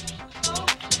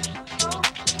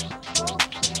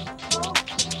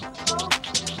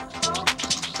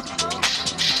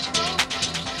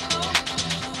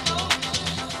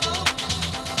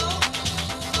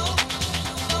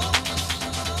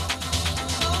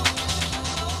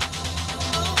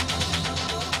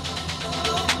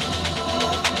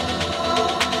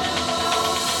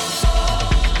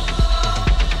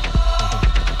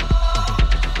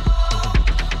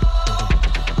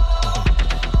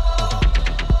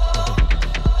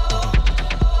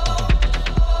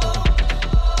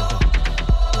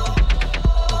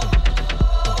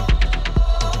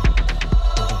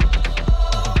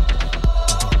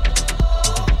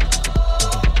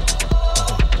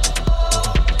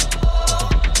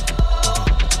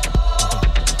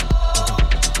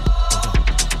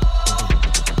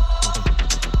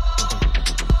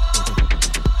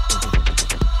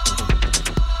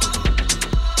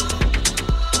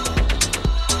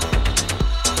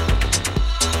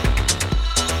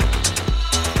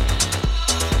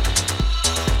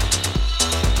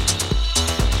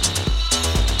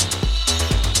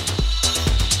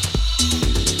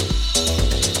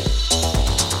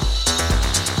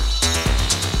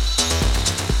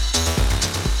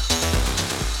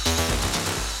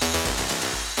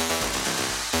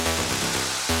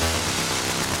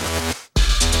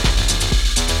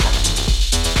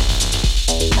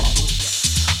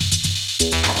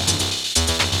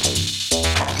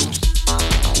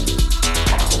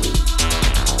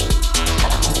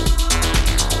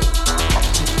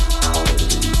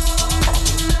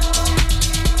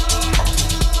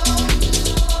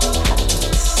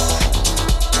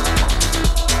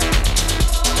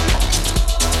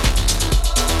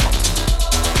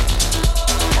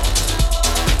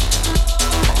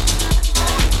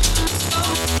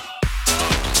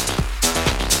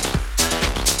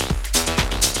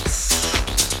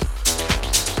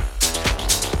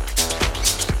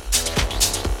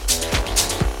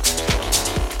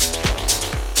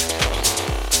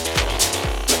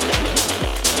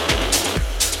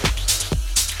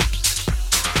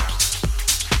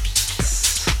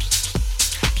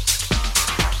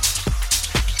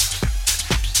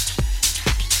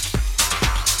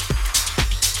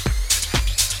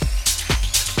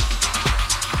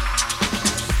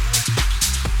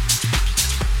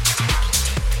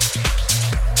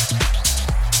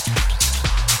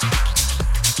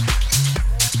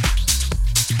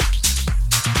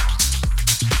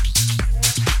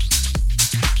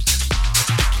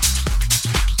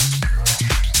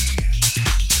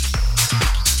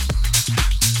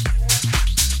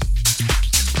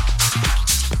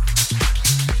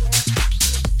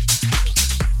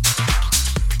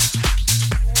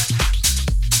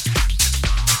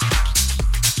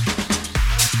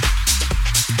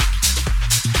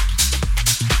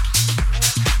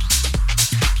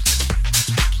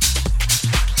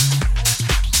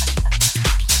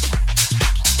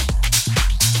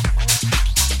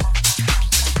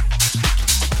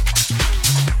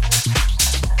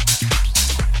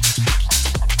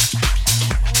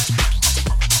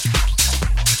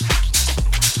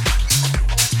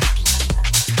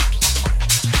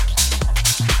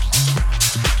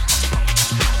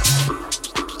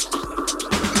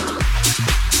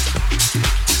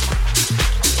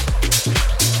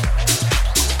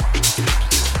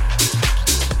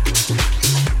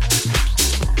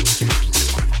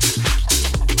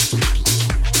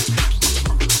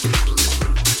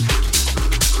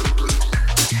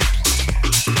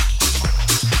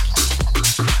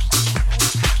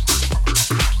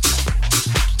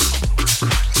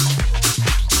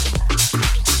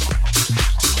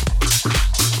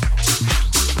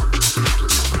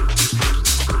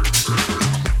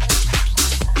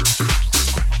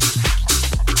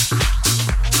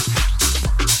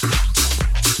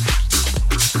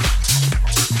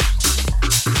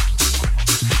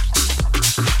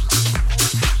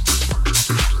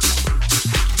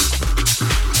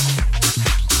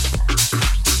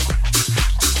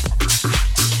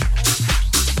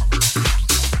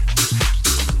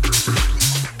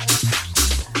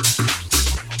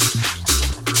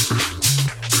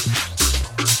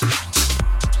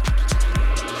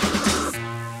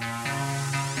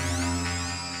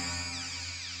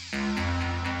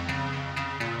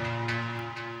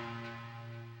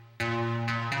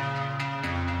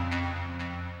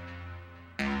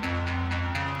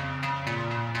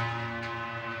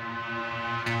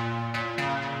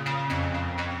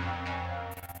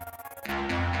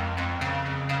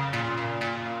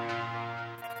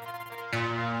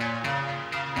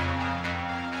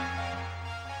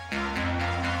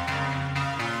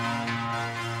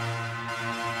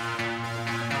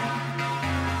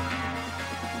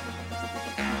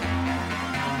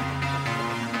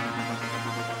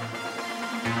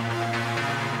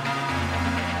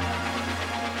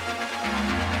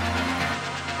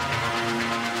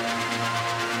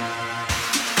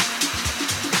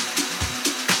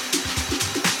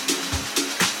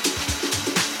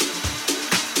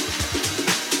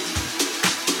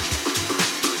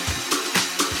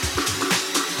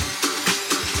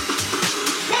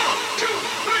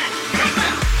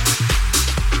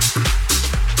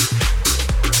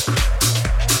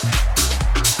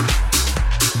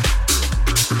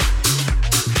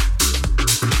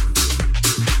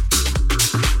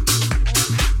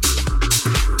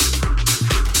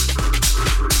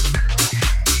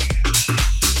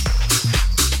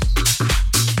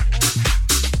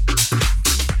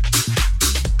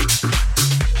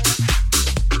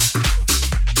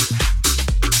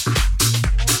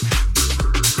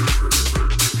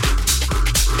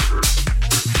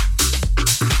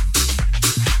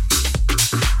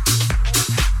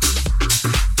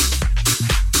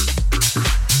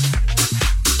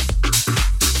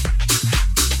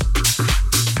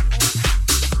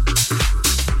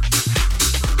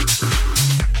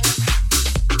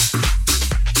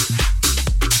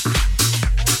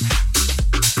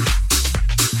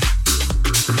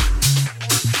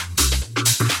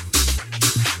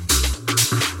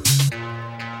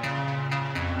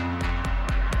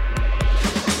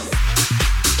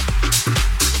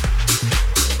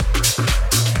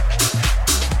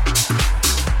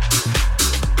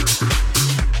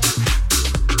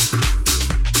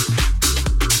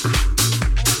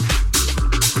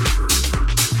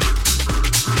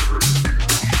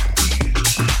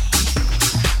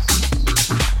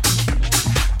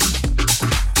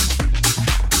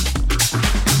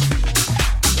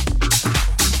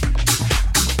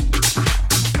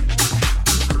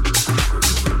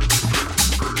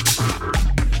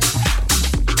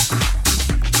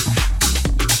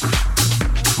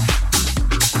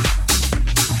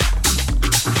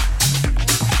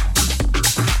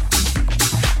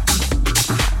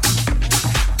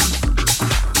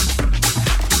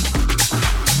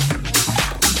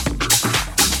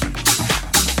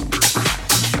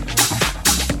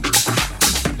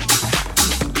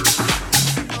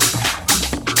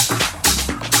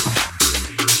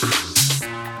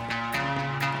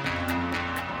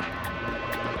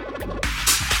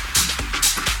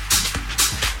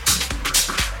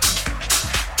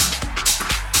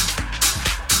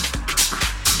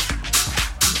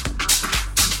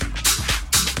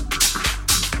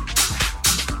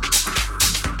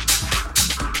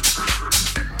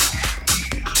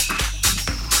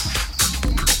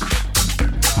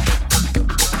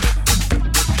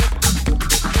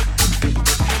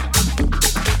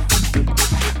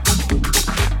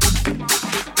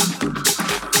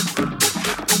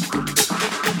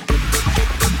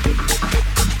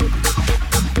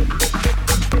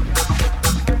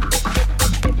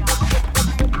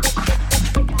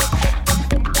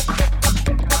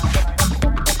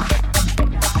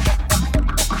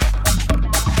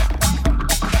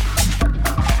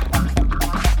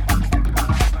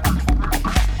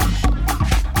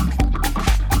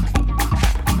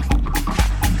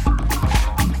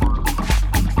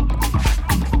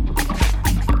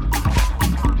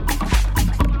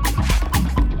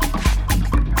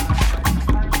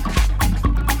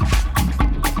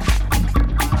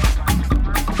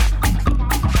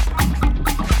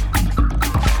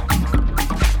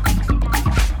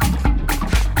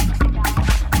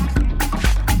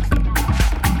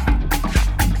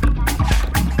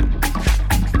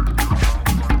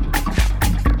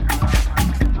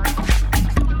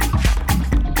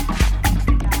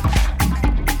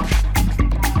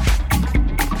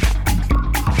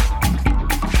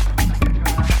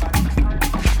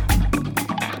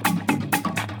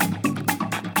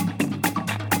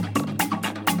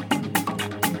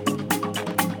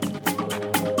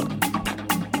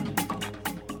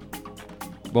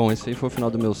 Bom, esse aí foi o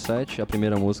final do meu set, a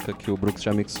primeira música que o Brooks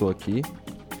já mixou aqui.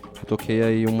 Eu toquei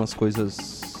aí umas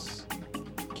coisas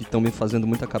que estão me fazendo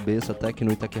muita cabeça,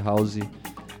 techno e tech house,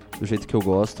 do jeito que eu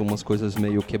gosto, umas coisas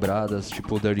meio quebradas,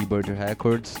 tipo Dirty Bird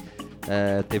Records.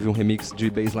 Teve um remix de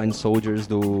Baseline Soldiers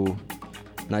do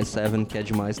Nice 7, que é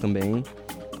demais também.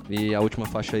 E a última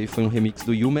faixa aí foi um remix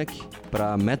do Umek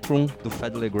pra Metron, do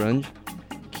Fed Legrand,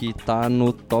 que tá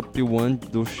no top 1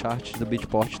 do chart do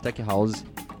Beatport Tech House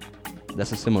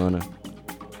dessa semana.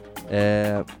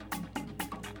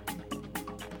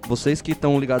 Vocês que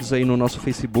estão ligados aí no nosso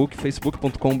Facebook,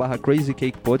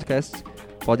 facebook.com/crazycakepodcast,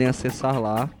 podem acessar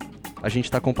lá. A gente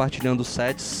está compartilhando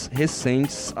sets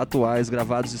recentes, atuais,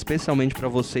 gravados especialmente para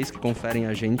vocês que conferem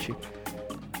a gente,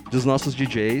 dos nossos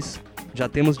DJs. Já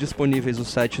temos disponíveis o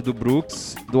set do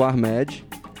Brooks, do Ahmed.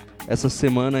 Essa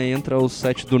semana entra o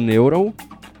set do Neural.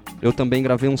 Eu também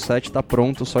gravei um set, tá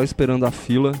pronto, só esperando a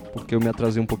fila, porque eu me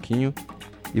atrasei um pouquinho.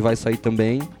 E vai sair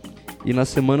também. E na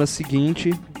semana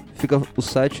seguinte fica o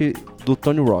set do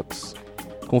Tony Rocks.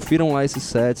 Confiram lá esses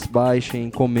sets, baixem,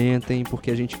 comentem,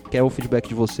 porque a gente quer o feedback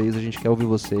de vocês, a gente quer ouvir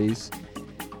vocês.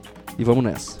 E vamos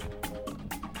nessa.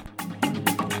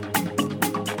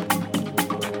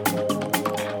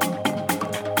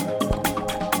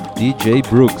 DJ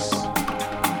Brooks.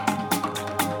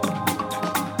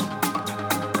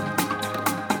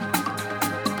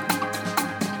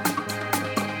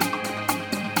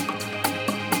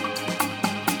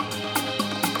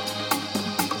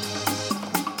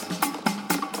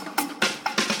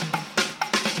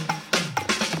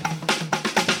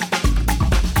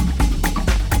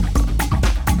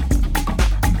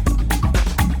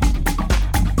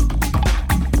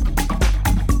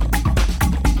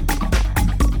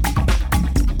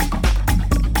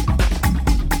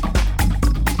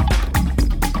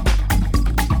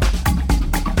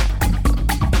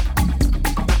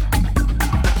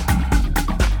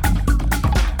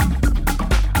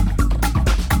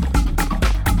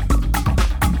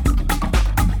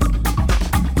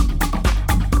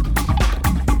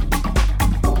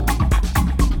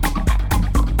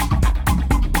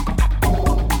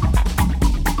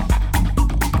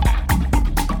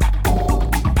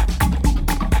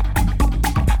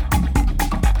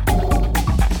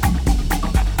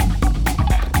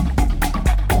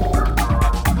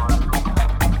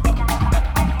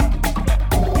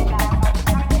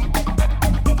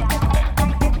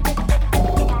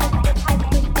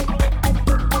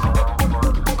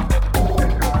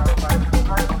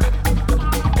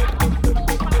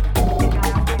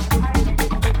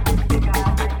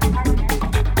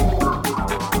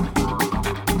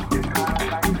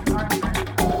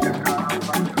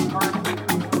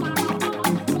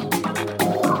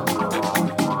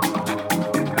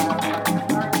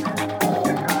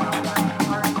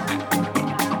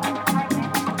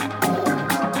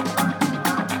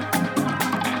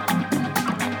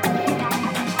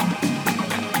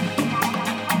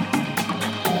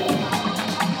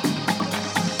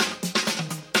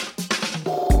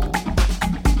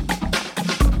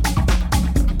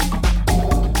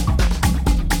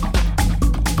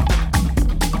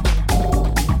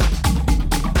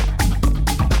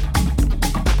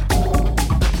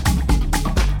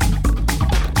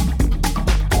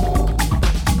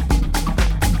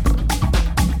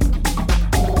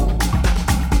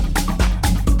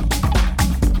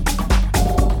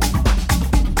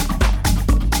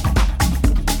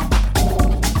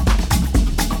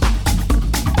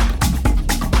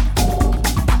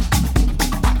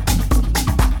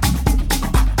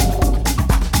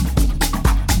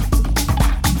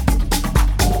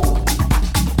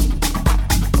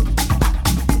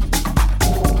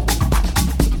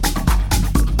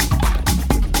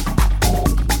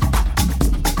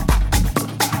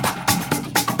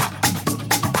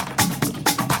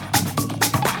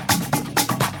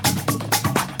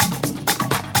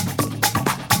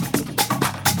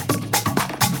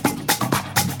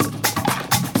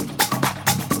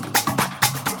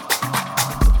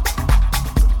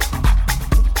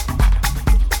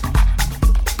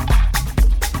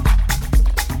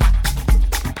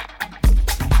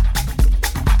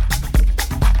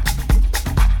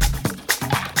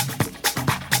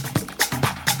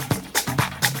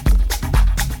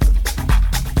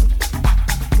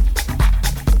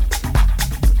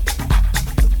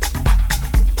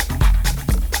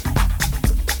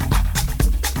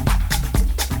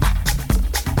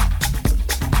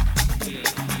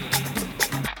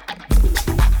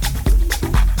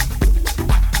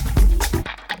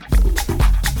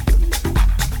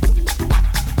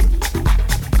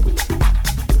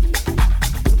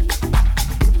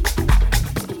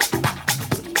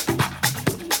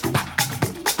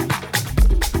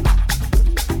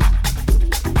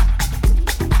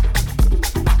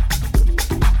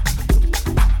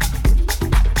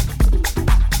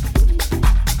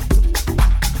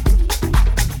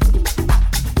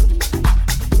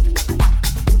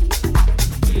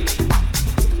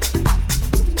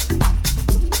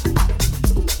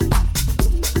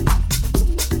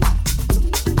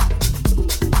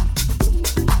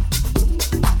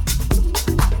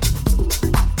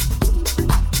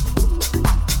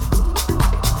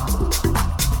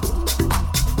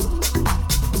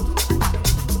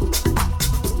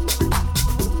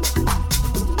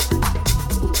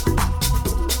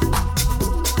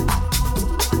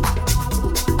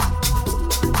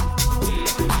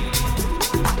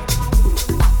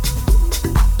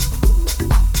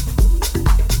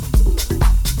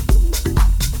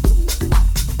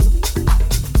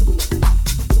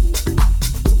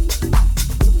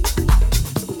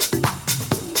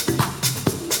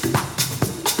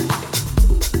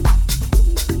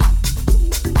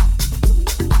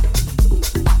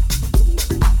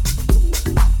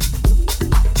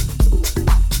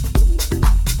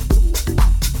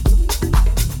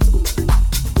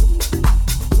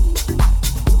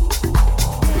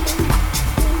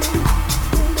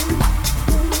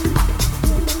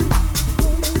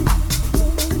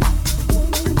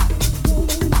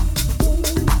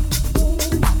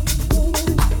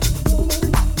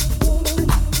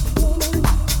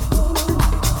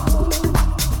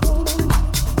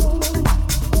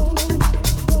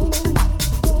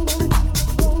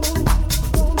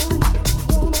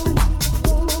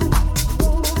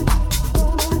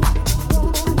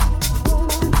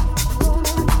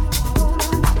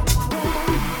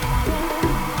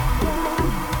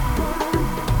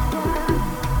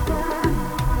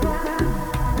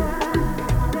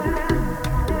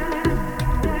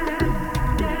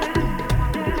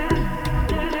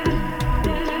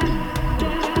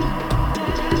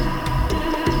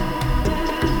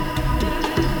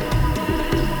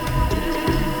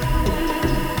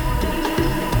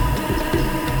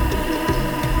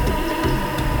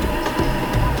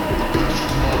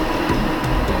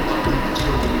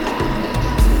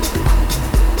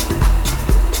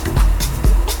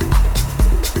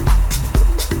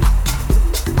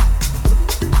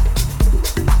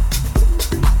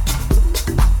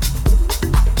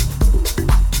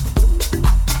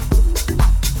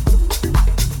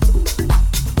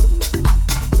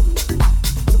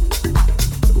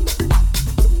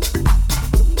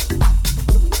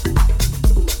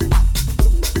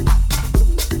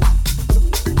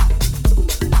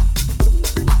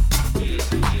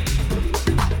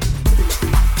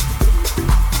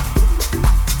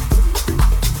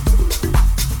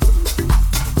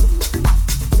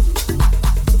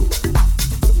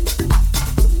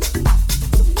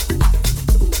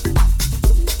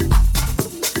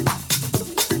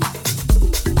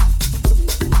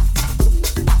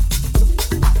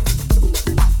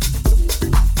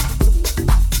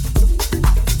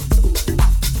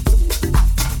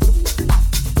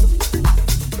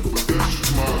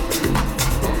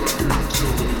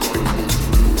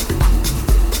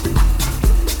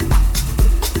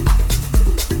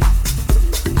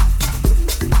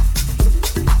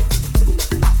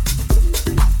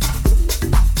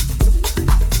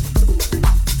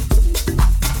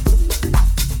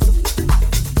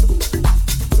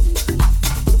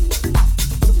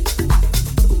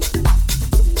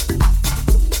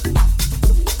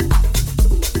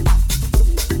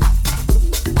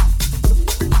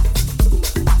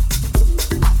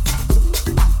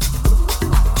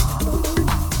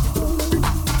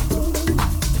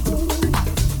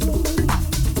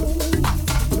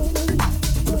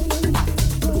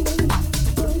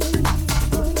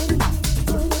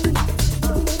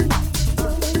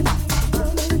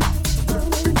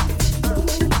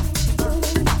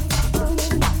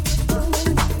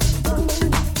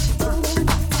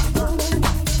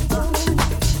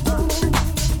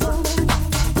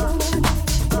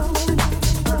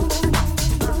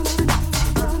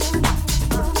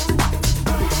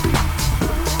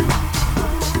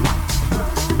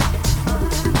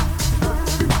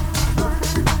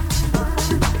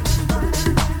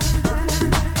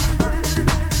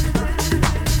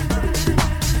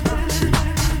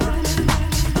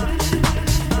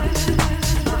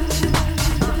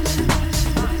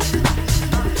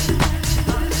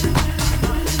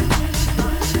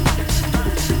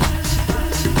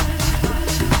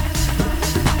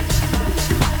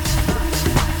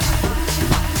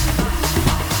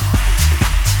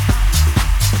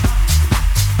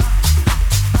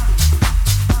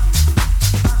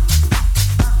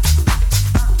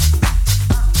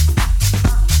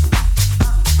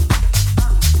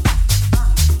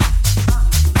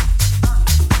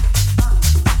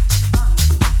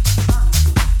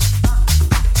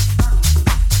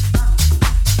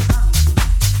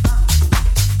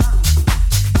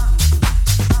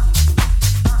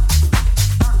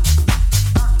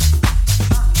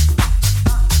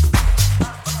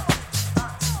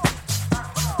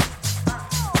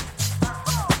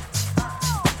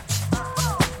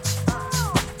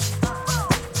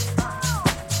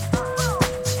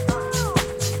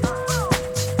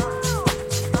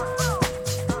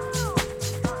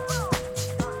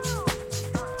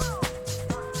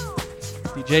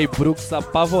 DJ Brooks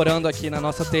apavorando aqui na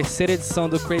nossa terceira edição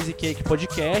do Crazy Cake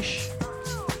Podcast.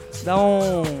 Dá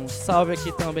um salve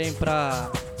aqui também pra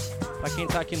quem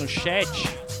tá aqui no chat.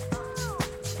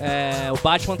 O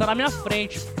Batman tá na minha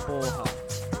frente, porra.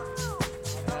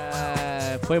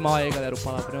 Foi mal aí, galera, o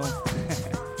palavrão.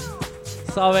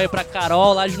 Salve aí pra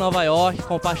Carol, lá de Nova York,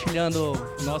 compartilhando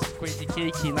o nosso Crazy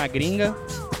Cake na gringa.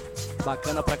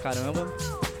 Bacana pra caramba.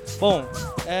 Bom,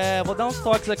 vou dar uns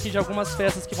toques aqui de algumas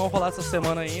festas que vão rolar essa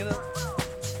semana ainda.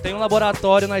 Tem um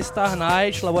laboratório na Star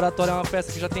Night. O laboratório é uma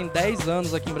festa que já tem 10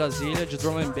 anos aqui em Brasília, de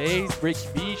drum and bass,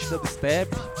 breakbeat,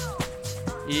 dubstep.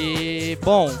 E,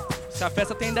 bom, se a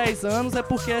festa tem 10 anos é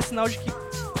porque é sinal de que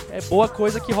é boa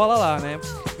coisa que rola lá, né?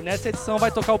 E nessa edição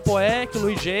vai tocar o Poek, o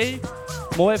Luiz J,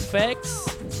 MoFX.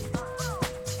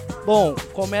 Bom,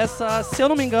 começa, se eu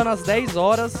não me engano, às 10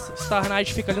 horas. Star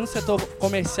Night fica ali no setor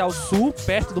comercial sul,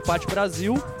 perto do Pátio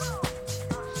Brasil.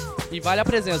 E vale a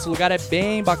presença, o lugar é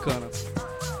bem bacana.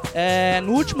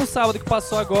 No último sábado que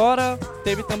passou agora,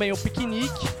 teve também o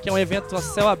Piquenique, que é um evento a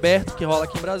céu aberto que rola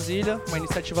aqui em Brasília. Uma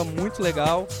iniciativa muito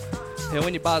legal.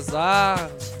 Reúne bazar,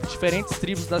 diferentes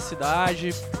tribos da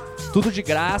cidade, tudo de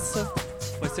graça,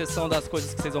 com exceção das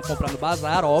coisas que vocês vão comprar no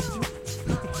bazar, óbvio.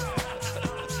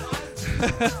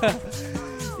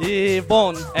 E,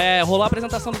 bom, rolou a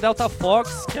apresentação do Delta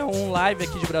Fox, que é um live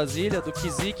aqui de Brasília, do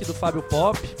Cccp, do Fábio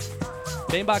Pop.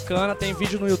 Bem bacana, tem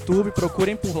vídeo no YouTube,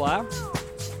 procurem por lá.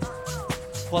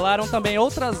 Rolaram também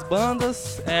outras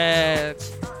bandas,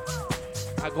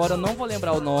 agora eu não vou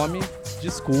lembrar o nome,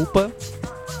 desculpa,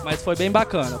 mas foi bem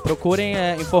bacana. Procurem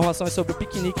informações sobre o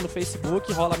Piquenique no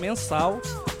Facebook, rola mensal.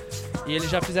 E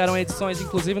eles já fizeram edições,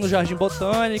 inclusive, no Jardim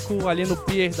Botânico, ali no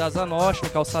Pier da Asa Norte,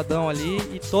 no calçadão ali,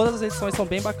 e todas as edições são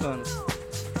bem bacanas.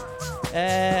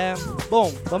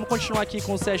 Bom, vamos continuar aqui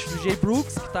com o set do DJ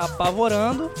Brooks, que tá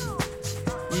apavorando.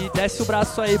 E desce o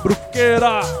braço aí,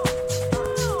 Bruqueira!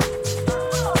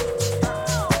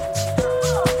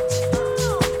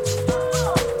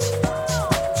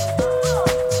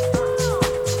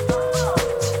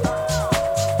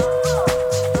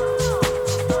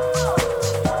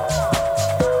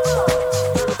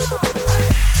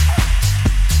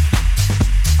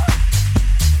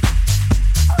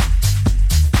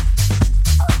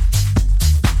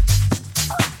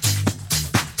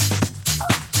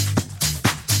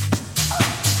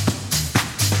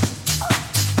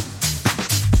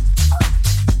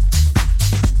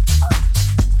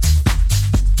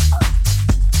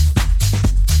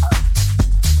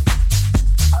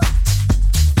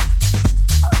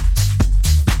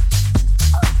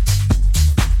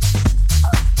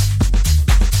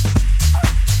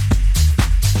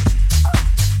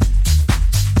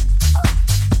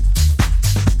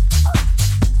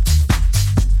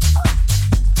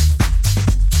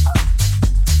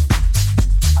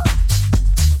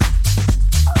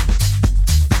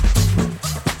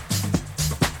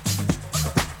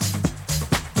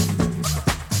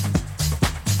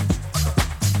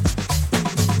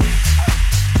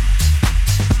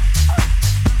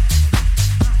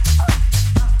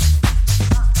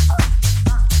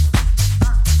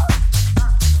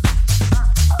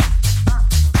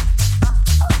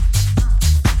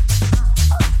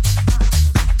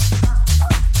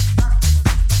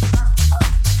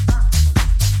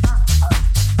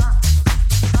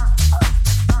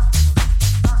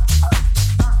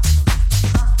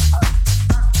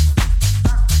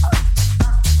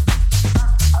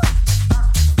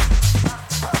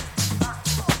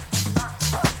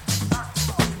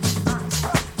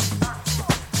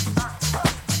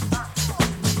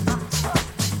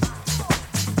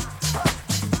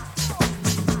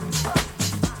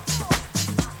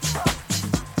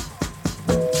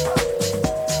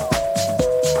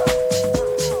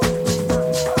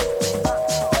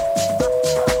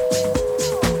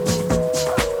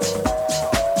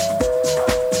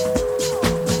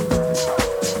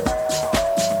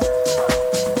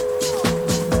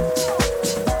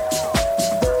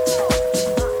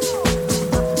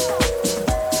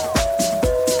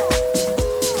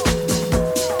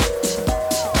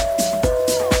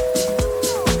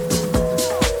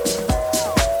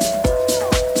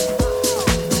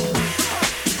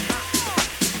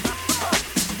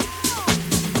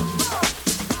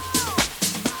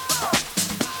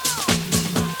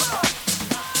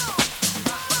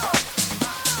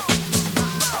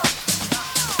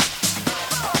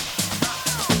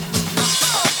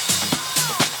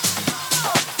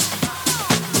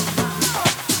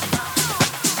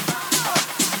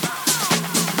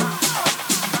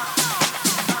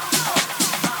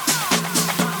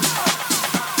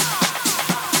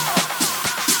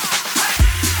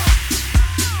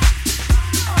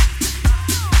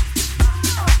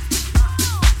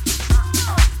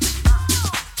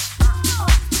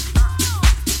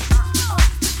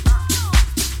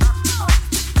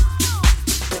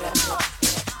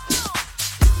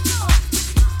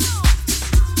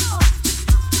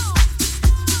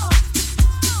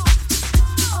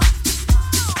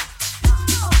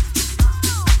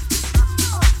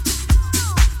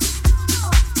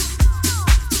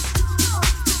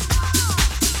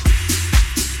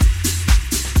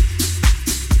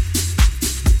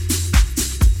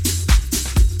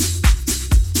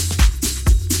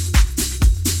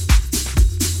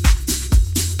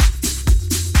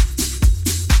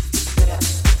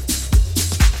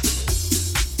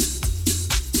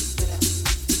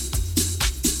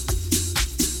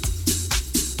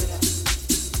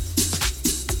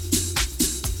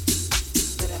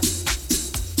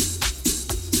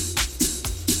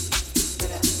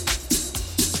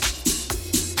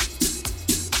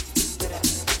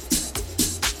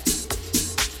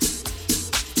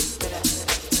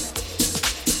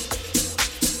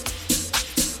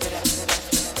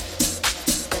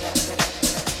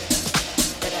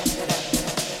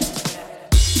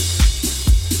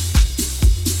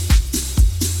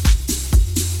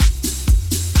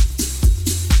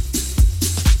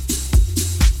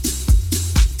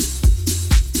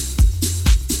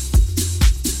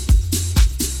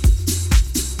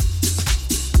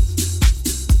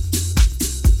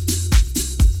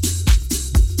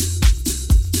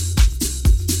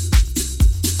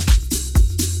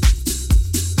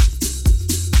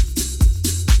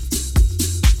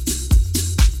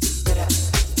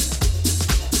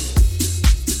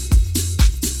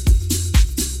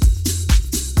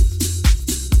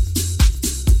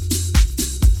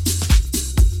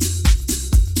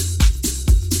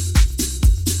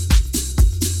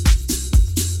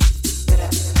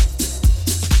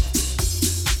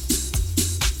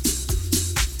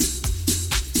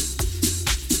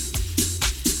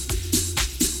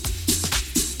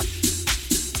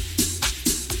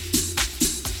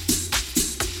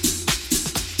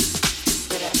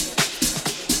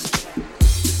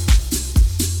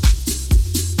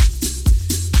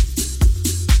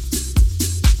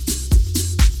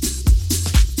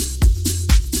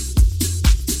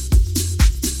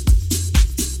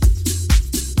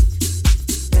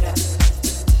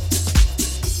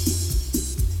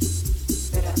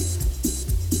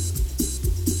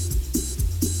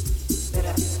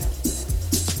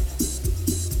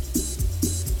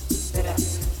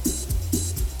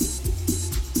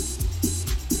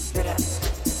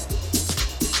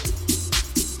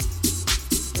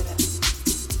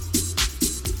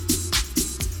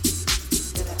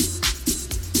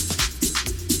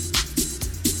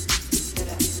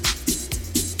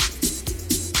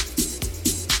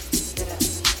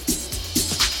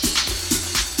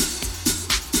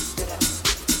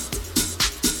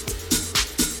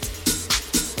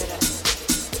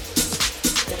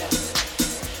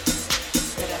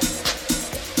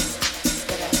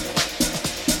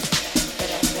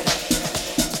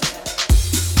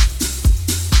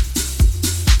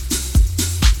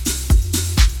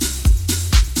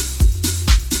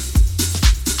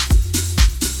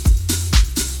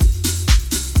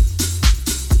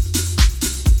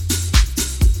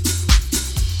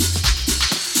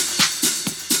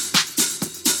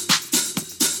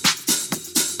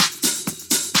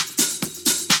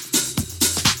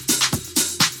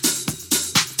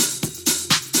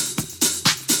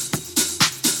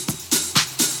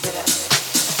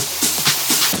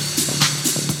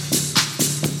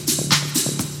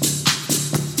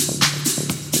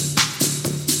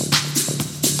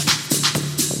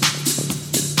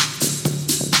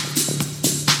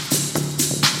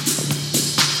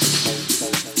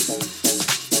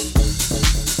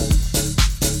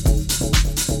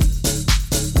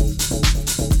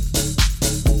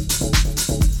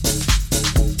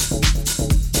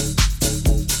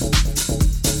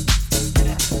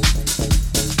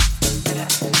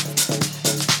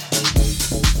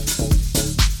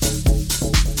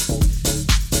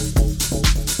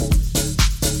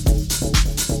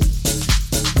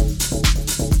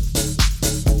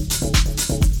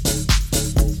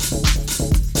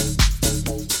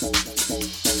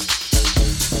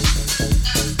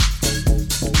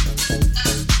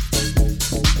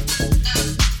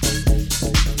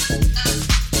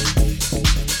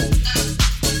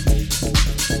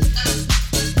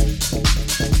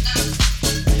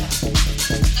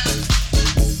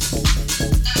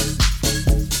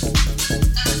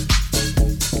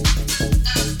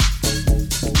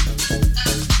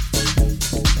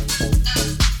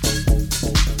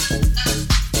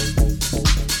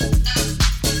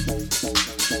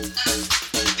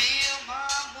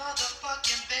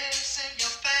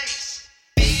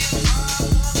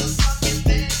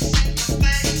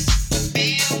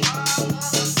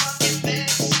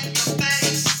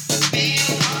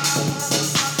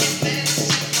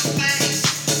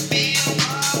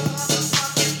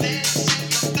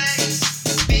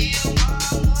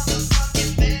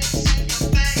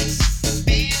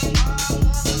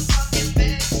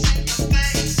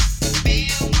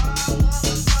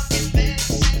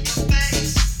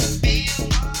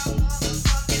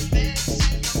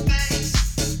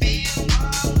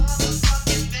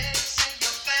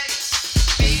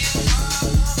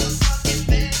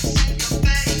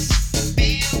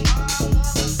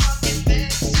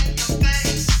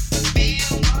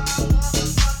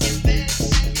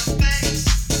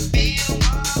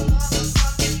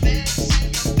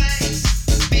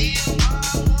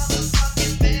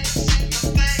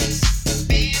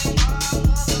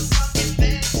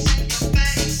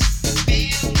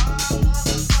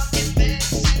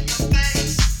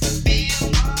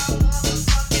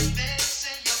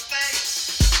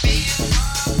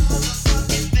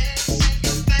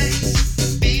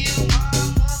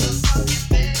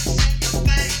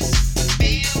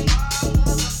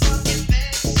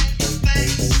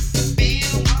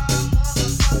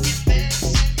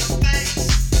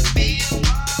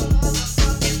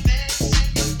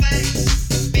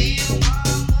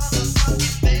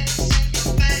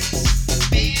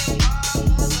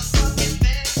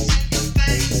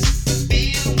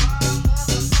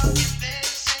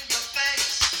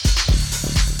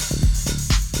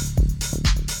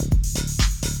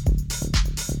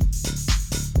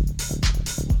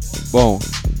 Bom,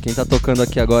 quem tá tocando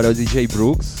aqui agora é o DJ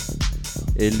Brooks.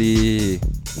 Ele,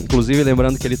 inclusive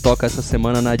lembrando que ele toca essa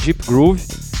semana na Deep Groove,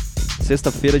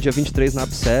 sexta-feira, dia 23 na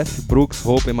APCF, Brooks,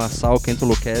 Hope, Massal, Kento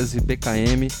Lucchese,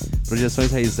 BKM,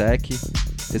 Projeções Reisek.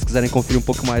 Se vocês quiserem conferir um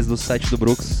pouco mais do set do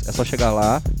Brooks, é só chegar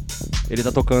lá. Ele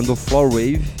tá tocando Floor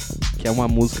Wave, que é uma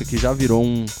música que já virou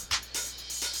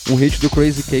um hit do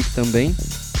Crazy Cake também.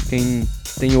 Quem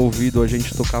tem ouvido a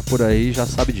gente tocar por aí já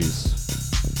sabe disso.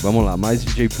 Vamos lá, mais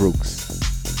DJ Brooks.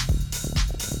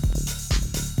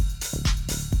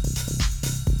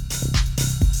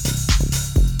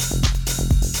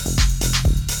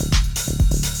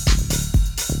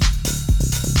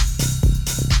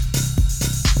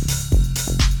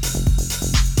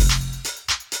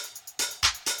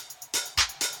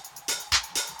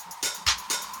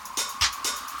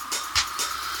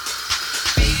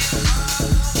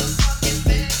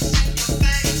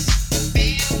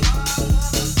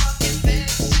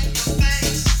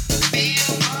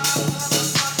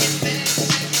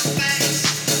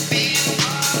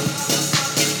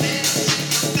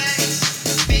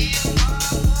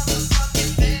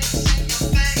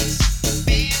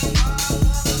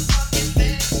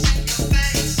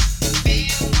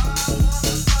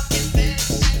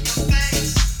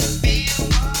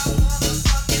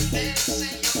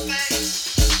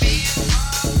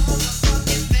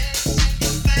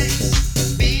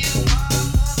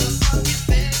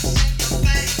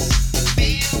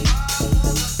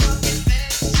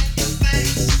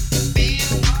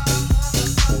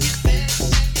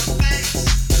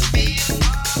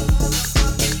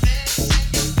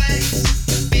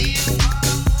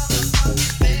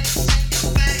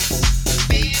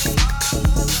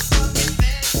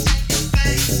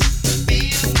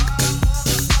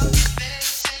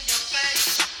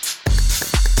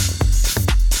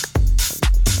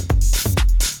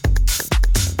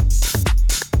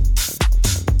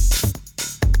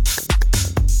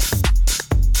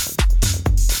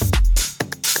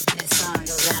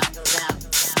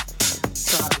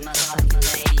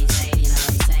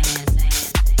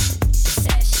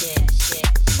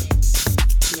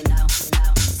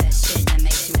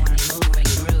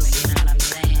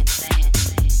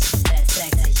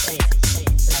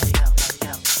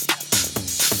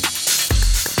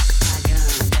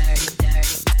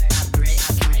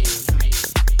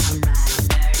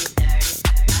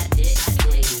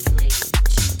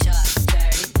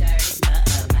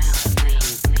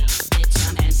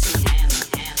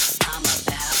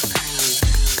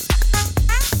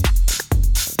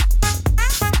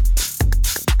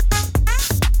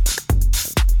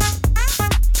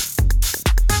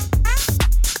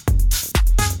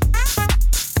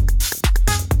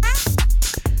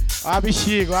 Ó a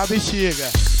bexiga, ó a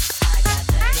bexiga.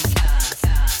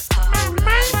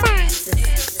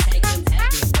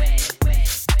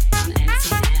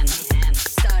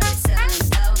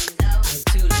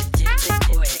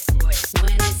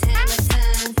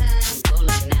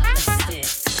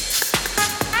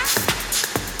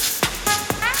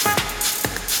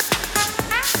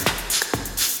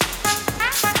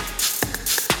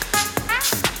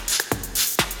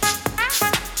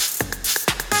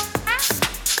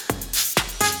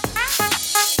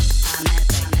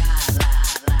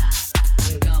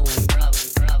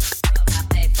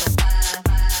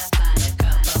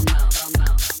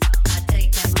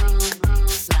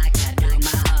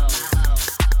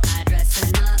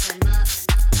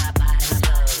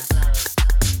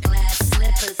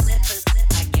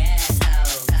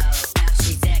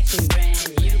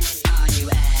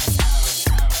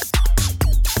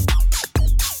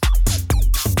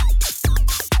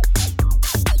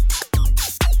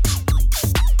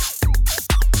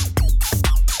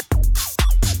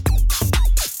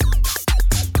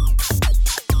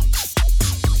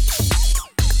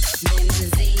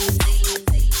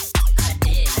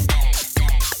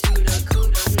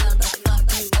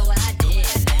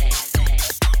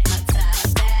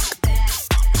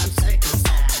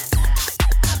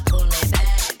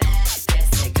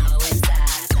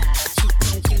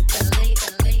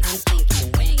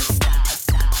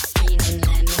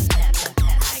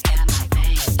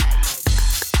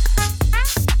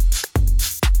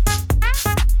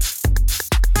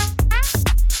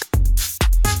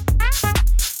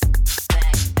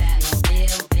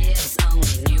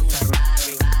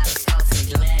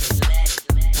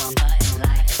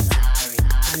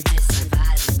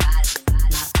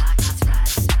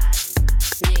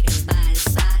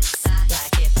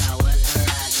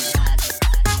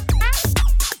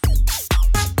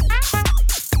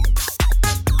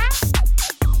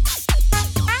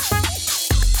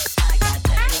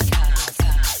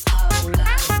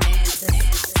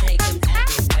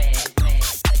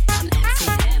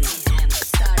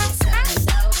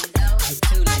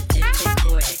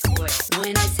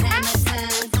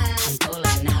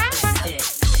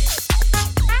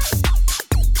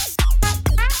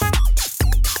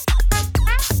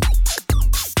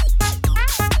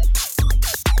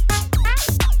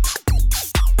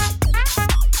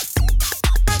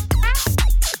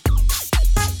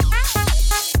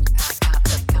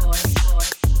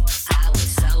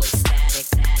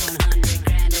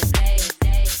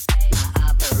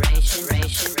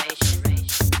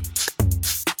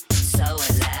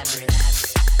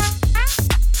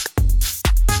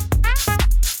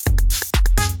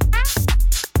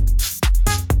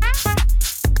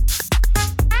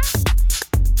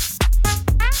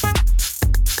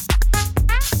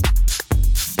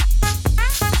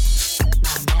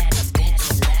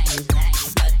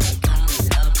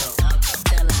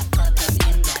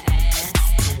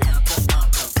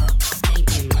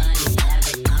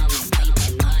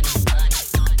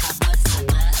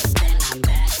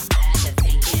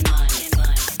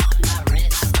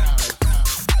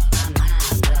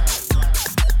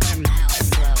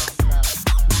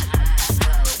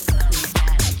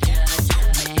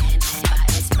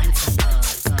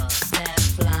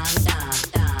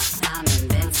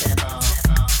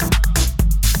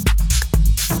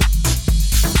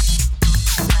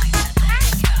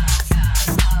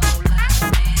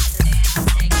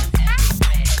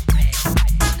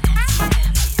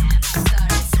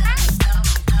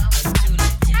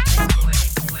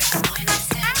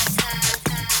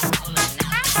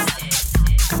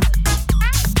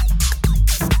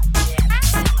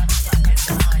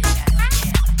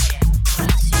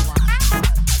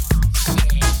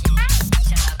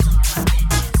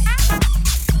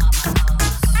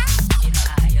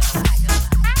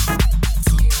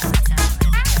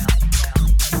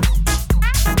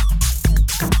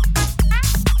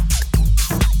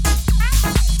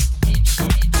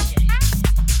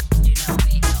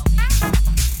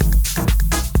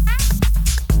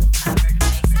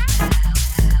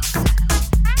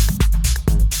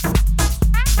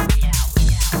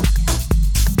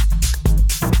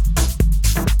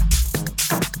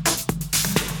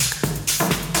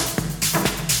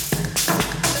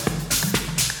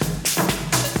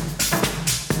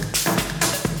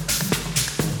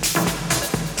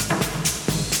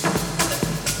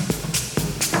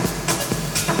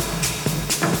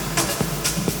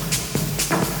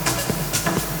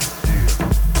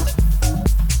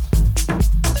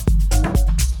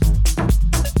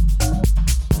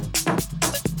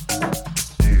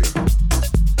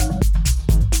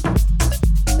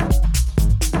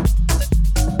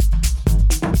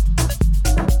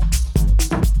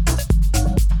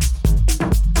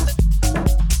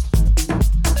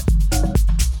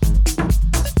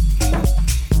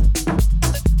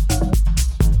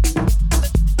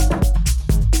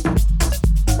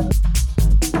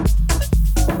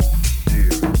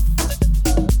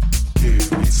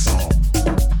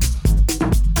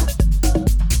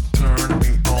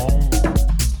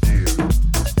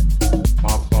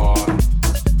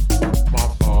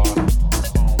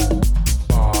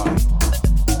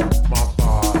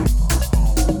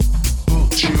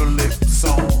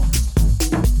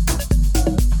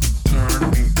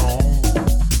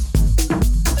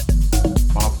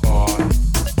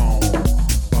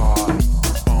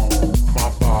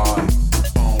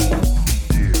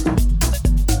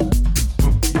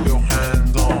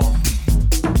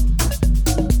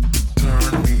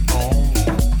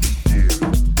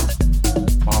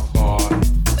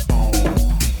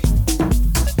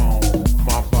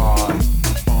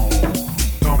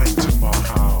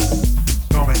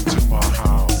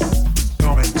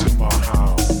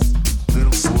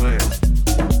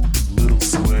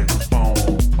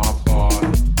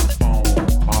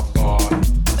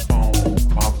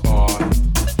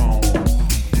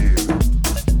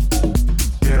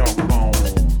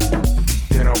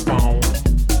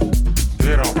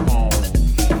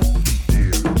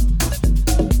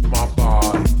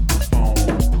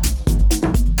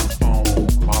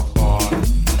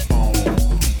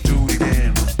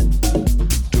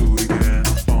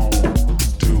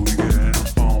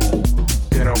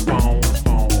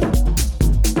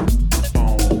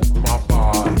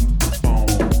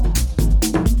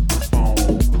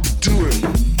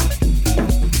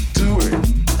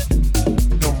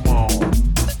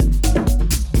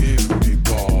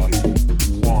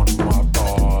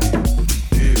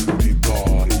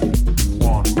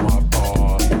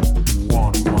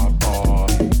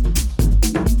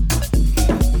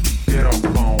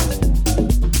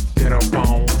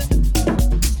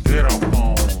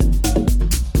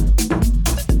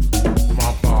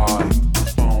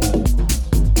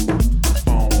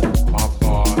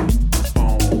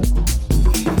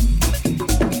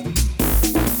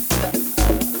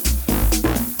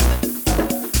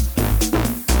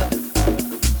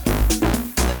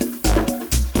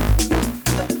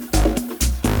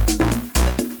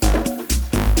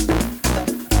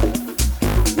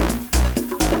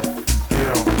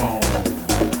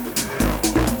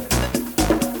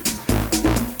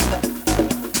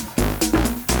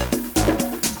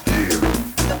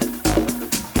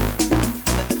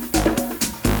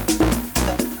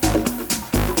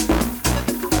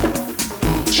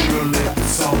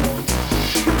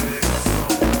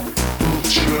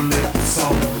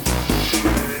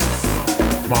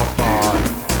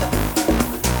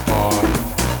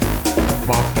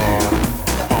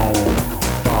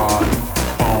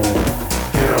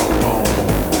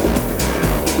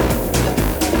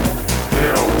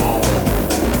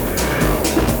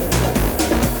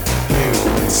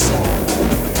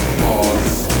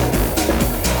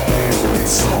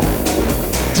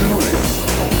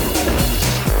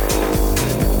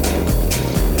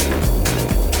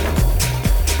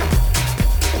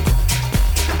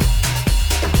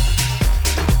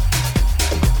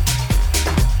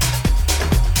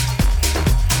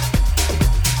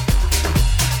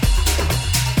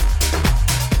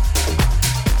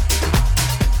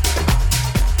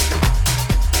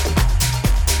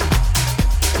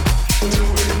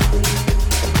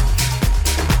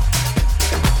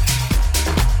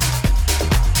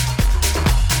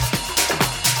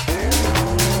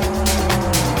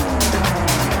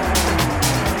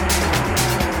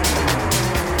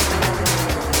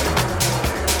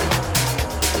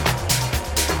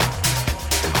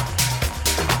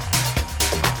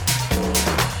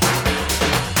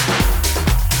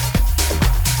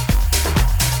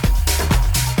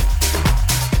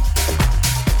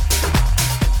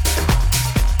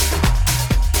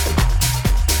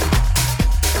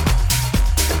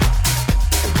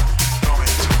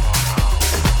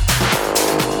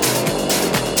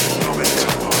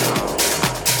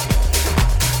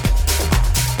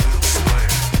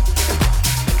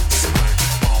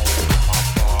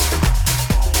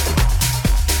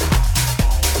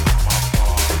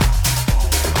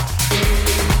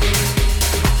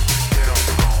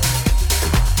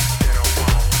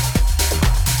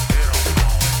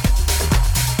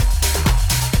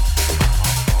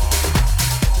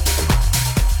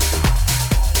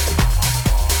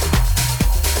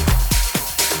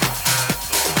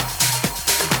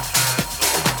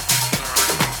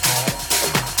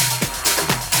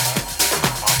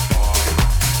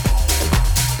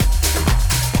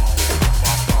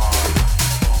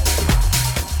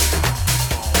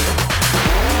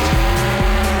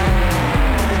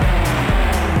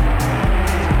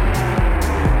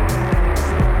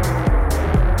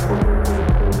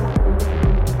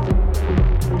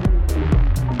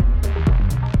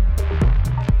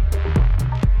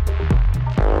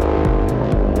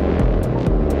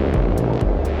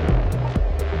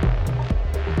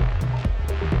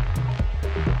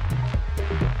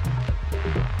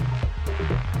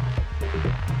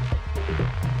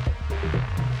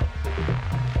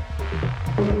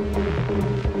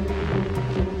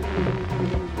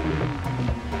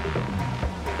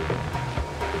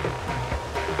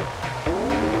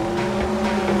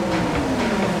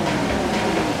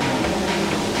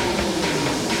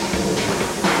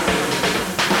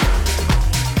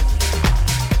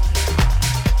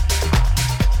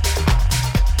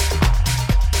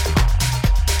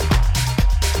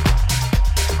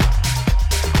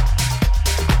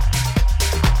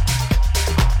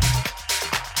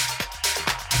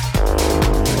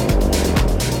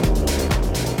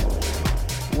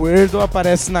 O Erdo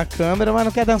aparece na câmera, mas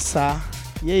não quer dançar.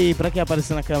 E aí, pra que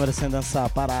aparecer na câmera sem dançar?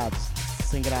 Parados,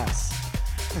 sem graça.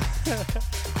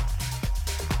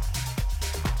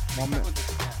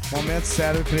 Momento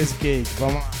sério do Crazy Cake.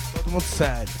 Vamos lá, todo mundo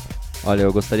sério. Olha,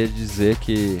 eu gostaria de dizer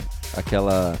que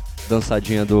aquela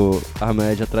dançadinha do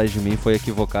Ahmed atrás de mim foi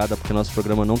equivocada, porque nosso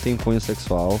programa não tem cunho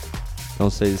sexual.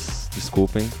 Então vocês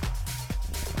desculpem.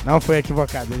 Não foi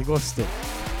equivocado, ele gostou.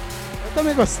 Eu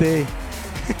também gostei.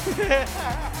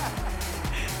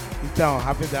 Então,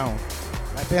 rapidão.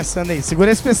 Vai pensando aí,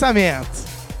 segura esse pensamento.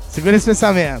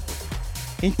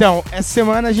 Então, essa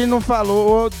semana a gente não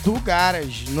falou do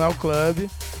Garage no El Club,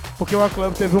 porque o El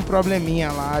Club teve um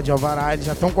probleminha lá de alvará, eles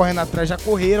já estão correndo atrás, já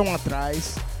correram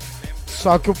atrás.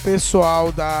 Só que o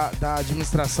pessoal da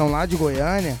administração lá de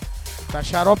Goiânia tá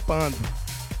xaropando.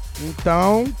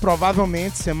 Então,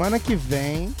 provavelmente, semana que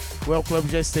vem, o El Club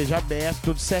já esteja aberto,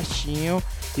 tudo certinho,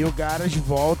 e o Garage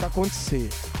volta a acontecer.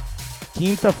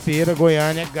 Quinta-feira,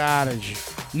 Goiânia, Garage.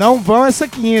 Não vão essa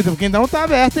quinta, porque não tá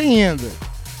aberto ainda.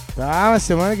 Tá? Mas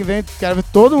semana que vem, quero ver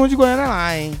todo mundo de Goiânia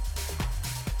lá, hein?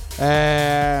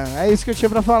 É isso que eu tinha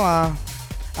pra falar.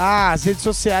 As redes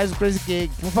sociais do Crazy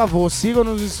Cake, por favor, sigam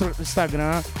no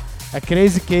Instagram. É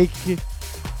Crazy Cake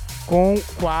com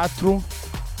 4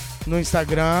 no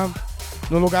Instagram.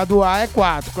 No lugar do A é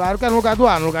 4. Claro que é no lugar do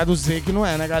A, no lugar do Z que não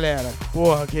é, né, galera?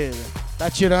 Porra, que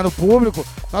tá tirando o público.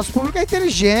 Nosso público é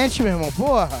inteligente, meu irmão,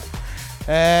 porra.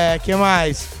 Que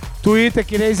mais? Twitter,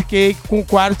 Crazy Cake com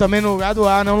 4 também no lugar do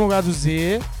A, não no lugar do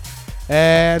Z.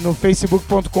 No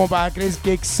facebook.com/Crazy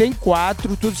Cake sem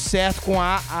 4, tudo certo com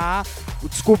A.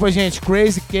 Desculpa, gente,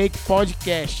 Crazy Cake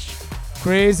Podcast.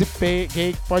 Crazy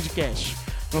Cake Podcast.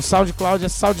 No SoundCloud é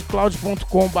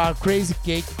soundcloud.com/Crazy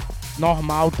Cake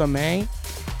normal também.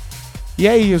 E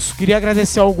é isso, queria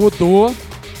agradecer ao Godô.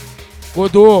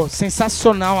 Godô,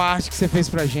 sensacional a arte que você fez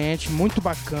pra gente, muito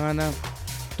bacana.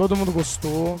 Todo mundo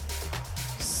gostou,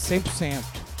 100%.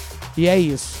 E é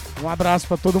isso, um abraço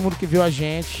pra todo mundo que viu a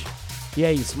gente. E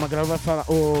é isso, o Magrão vai falar,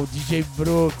 DJ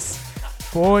Brooks.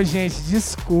 Pô, gente,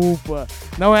 desculpa.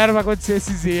 Não era pra acontecer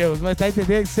esses erros, mas tá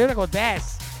entendendo que sempre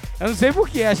acontece? Eu não sei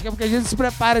porquê, acho que é porque a gente se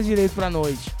prepara direito pra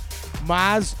noite.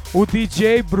 Mas o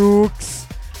DJ Brooks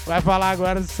vai falar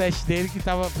agora do set dele, que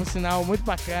tava, por sinal, muito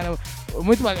bacana.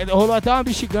 Muito bacana. Rolou até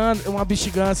uma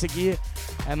bexigança aqui.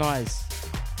 É nóis.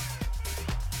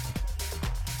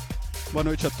 Boa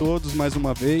noite a todos, mais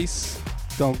uma vez.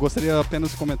 Então, gostaria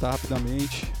apenas de comentar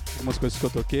rapidamente algumas coisas que eu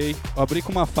toquei. Eu abri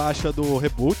com uma faixa do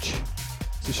Reboot,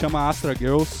 se chama Astra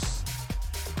Girls.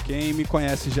 Quem me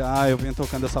conhece já, eu venho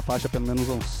tocando essa faixa há pelo menos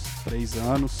uns 3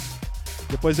 anos.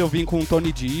 Depois eu vim com um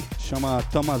Tony D, chama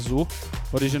Tama Azul,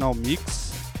 Original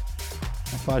Mix.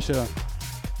 Uma faixa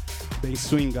bem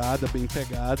swingada, bem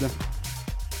pegada.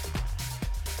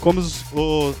 Como os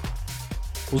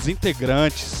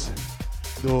integrantes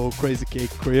do Crazy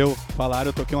Cake Crew falaram,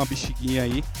 eu toquei uma bexiguinha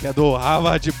aí, que é do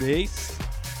Harvard Bass.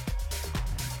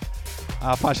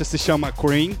 A faixa se chama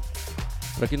Cream.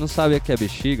 Pra quem não sabe o que é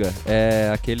bexiga,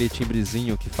 é aquele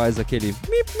timbrezinho que faz aquele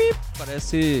mip mip.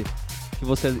 Parece que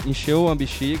você encheu uma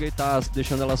bexiga e tá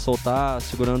deixando ela soltar,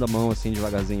 segurando a mão assim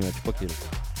devagarzinho, é tipo aquilo.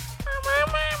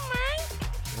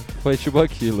 Foi tipo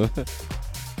aquilo.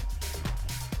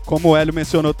 Como o Hélio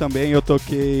mencionou também, eu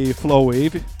toquei Flow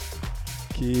Wave,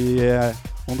 que é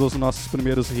um dos nossos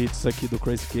primeiros hits aqui do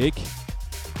Crazy Cake.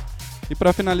 E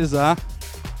pra finalizar,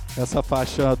 essa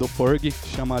faixa do Ferg,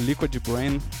 chama Liquid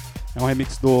Brain, é um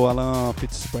remix do Alan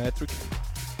Fitzpatrick.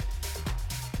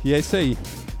 E é isso aí.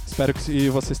 Espero que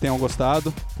vocês tenham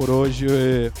gostado. Por hoje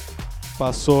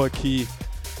passou aqui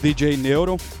DJ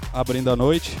Neuro abrindo a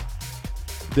noite.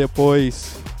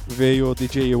 Depois veio o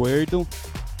DJ Weirdo.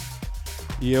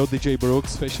 E eu, DJ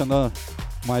Brooks, fechando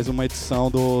mais uma edição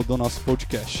do nosso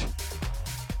podcast.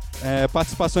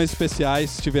 Participações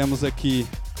especiais tivemos aqui,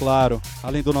 claro,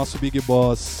 além do nosso Big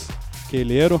Boss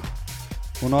Queileiro,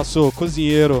 o nosso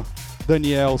cozinheiro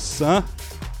Daniel San,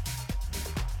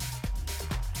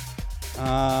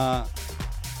 a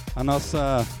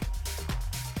nossa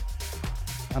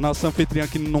anfitriã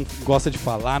que não gosta de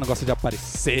falar, não gosta de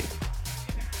aparecer,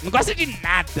 não gosta de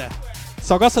nada,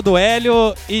 só gosta do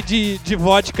Hélio e de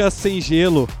vodka sem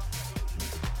gelo,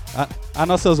 a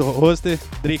nossa roster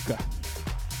Drica.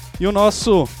 E o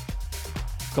nosso,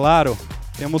 claro,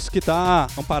 temos que estar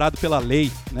amparado pela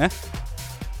lei, né?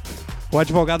 O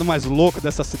advogado mais louco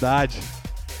dessa cidade,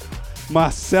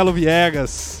 Marcelo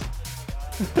Viegas.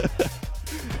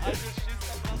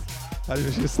 A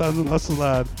justiça está do nosso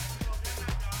lado.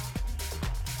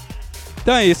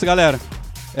 Então é isso, galera.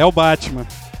 É o Batman.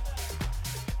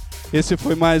 Esse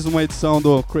foi mais uma edição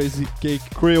do Crazy Cake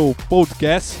Crew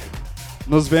Podcast.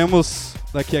 Nos vemos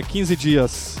daqui a 15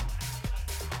 dias.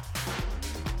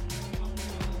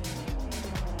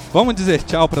 Vamos dizer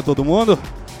tchau para todo mundo?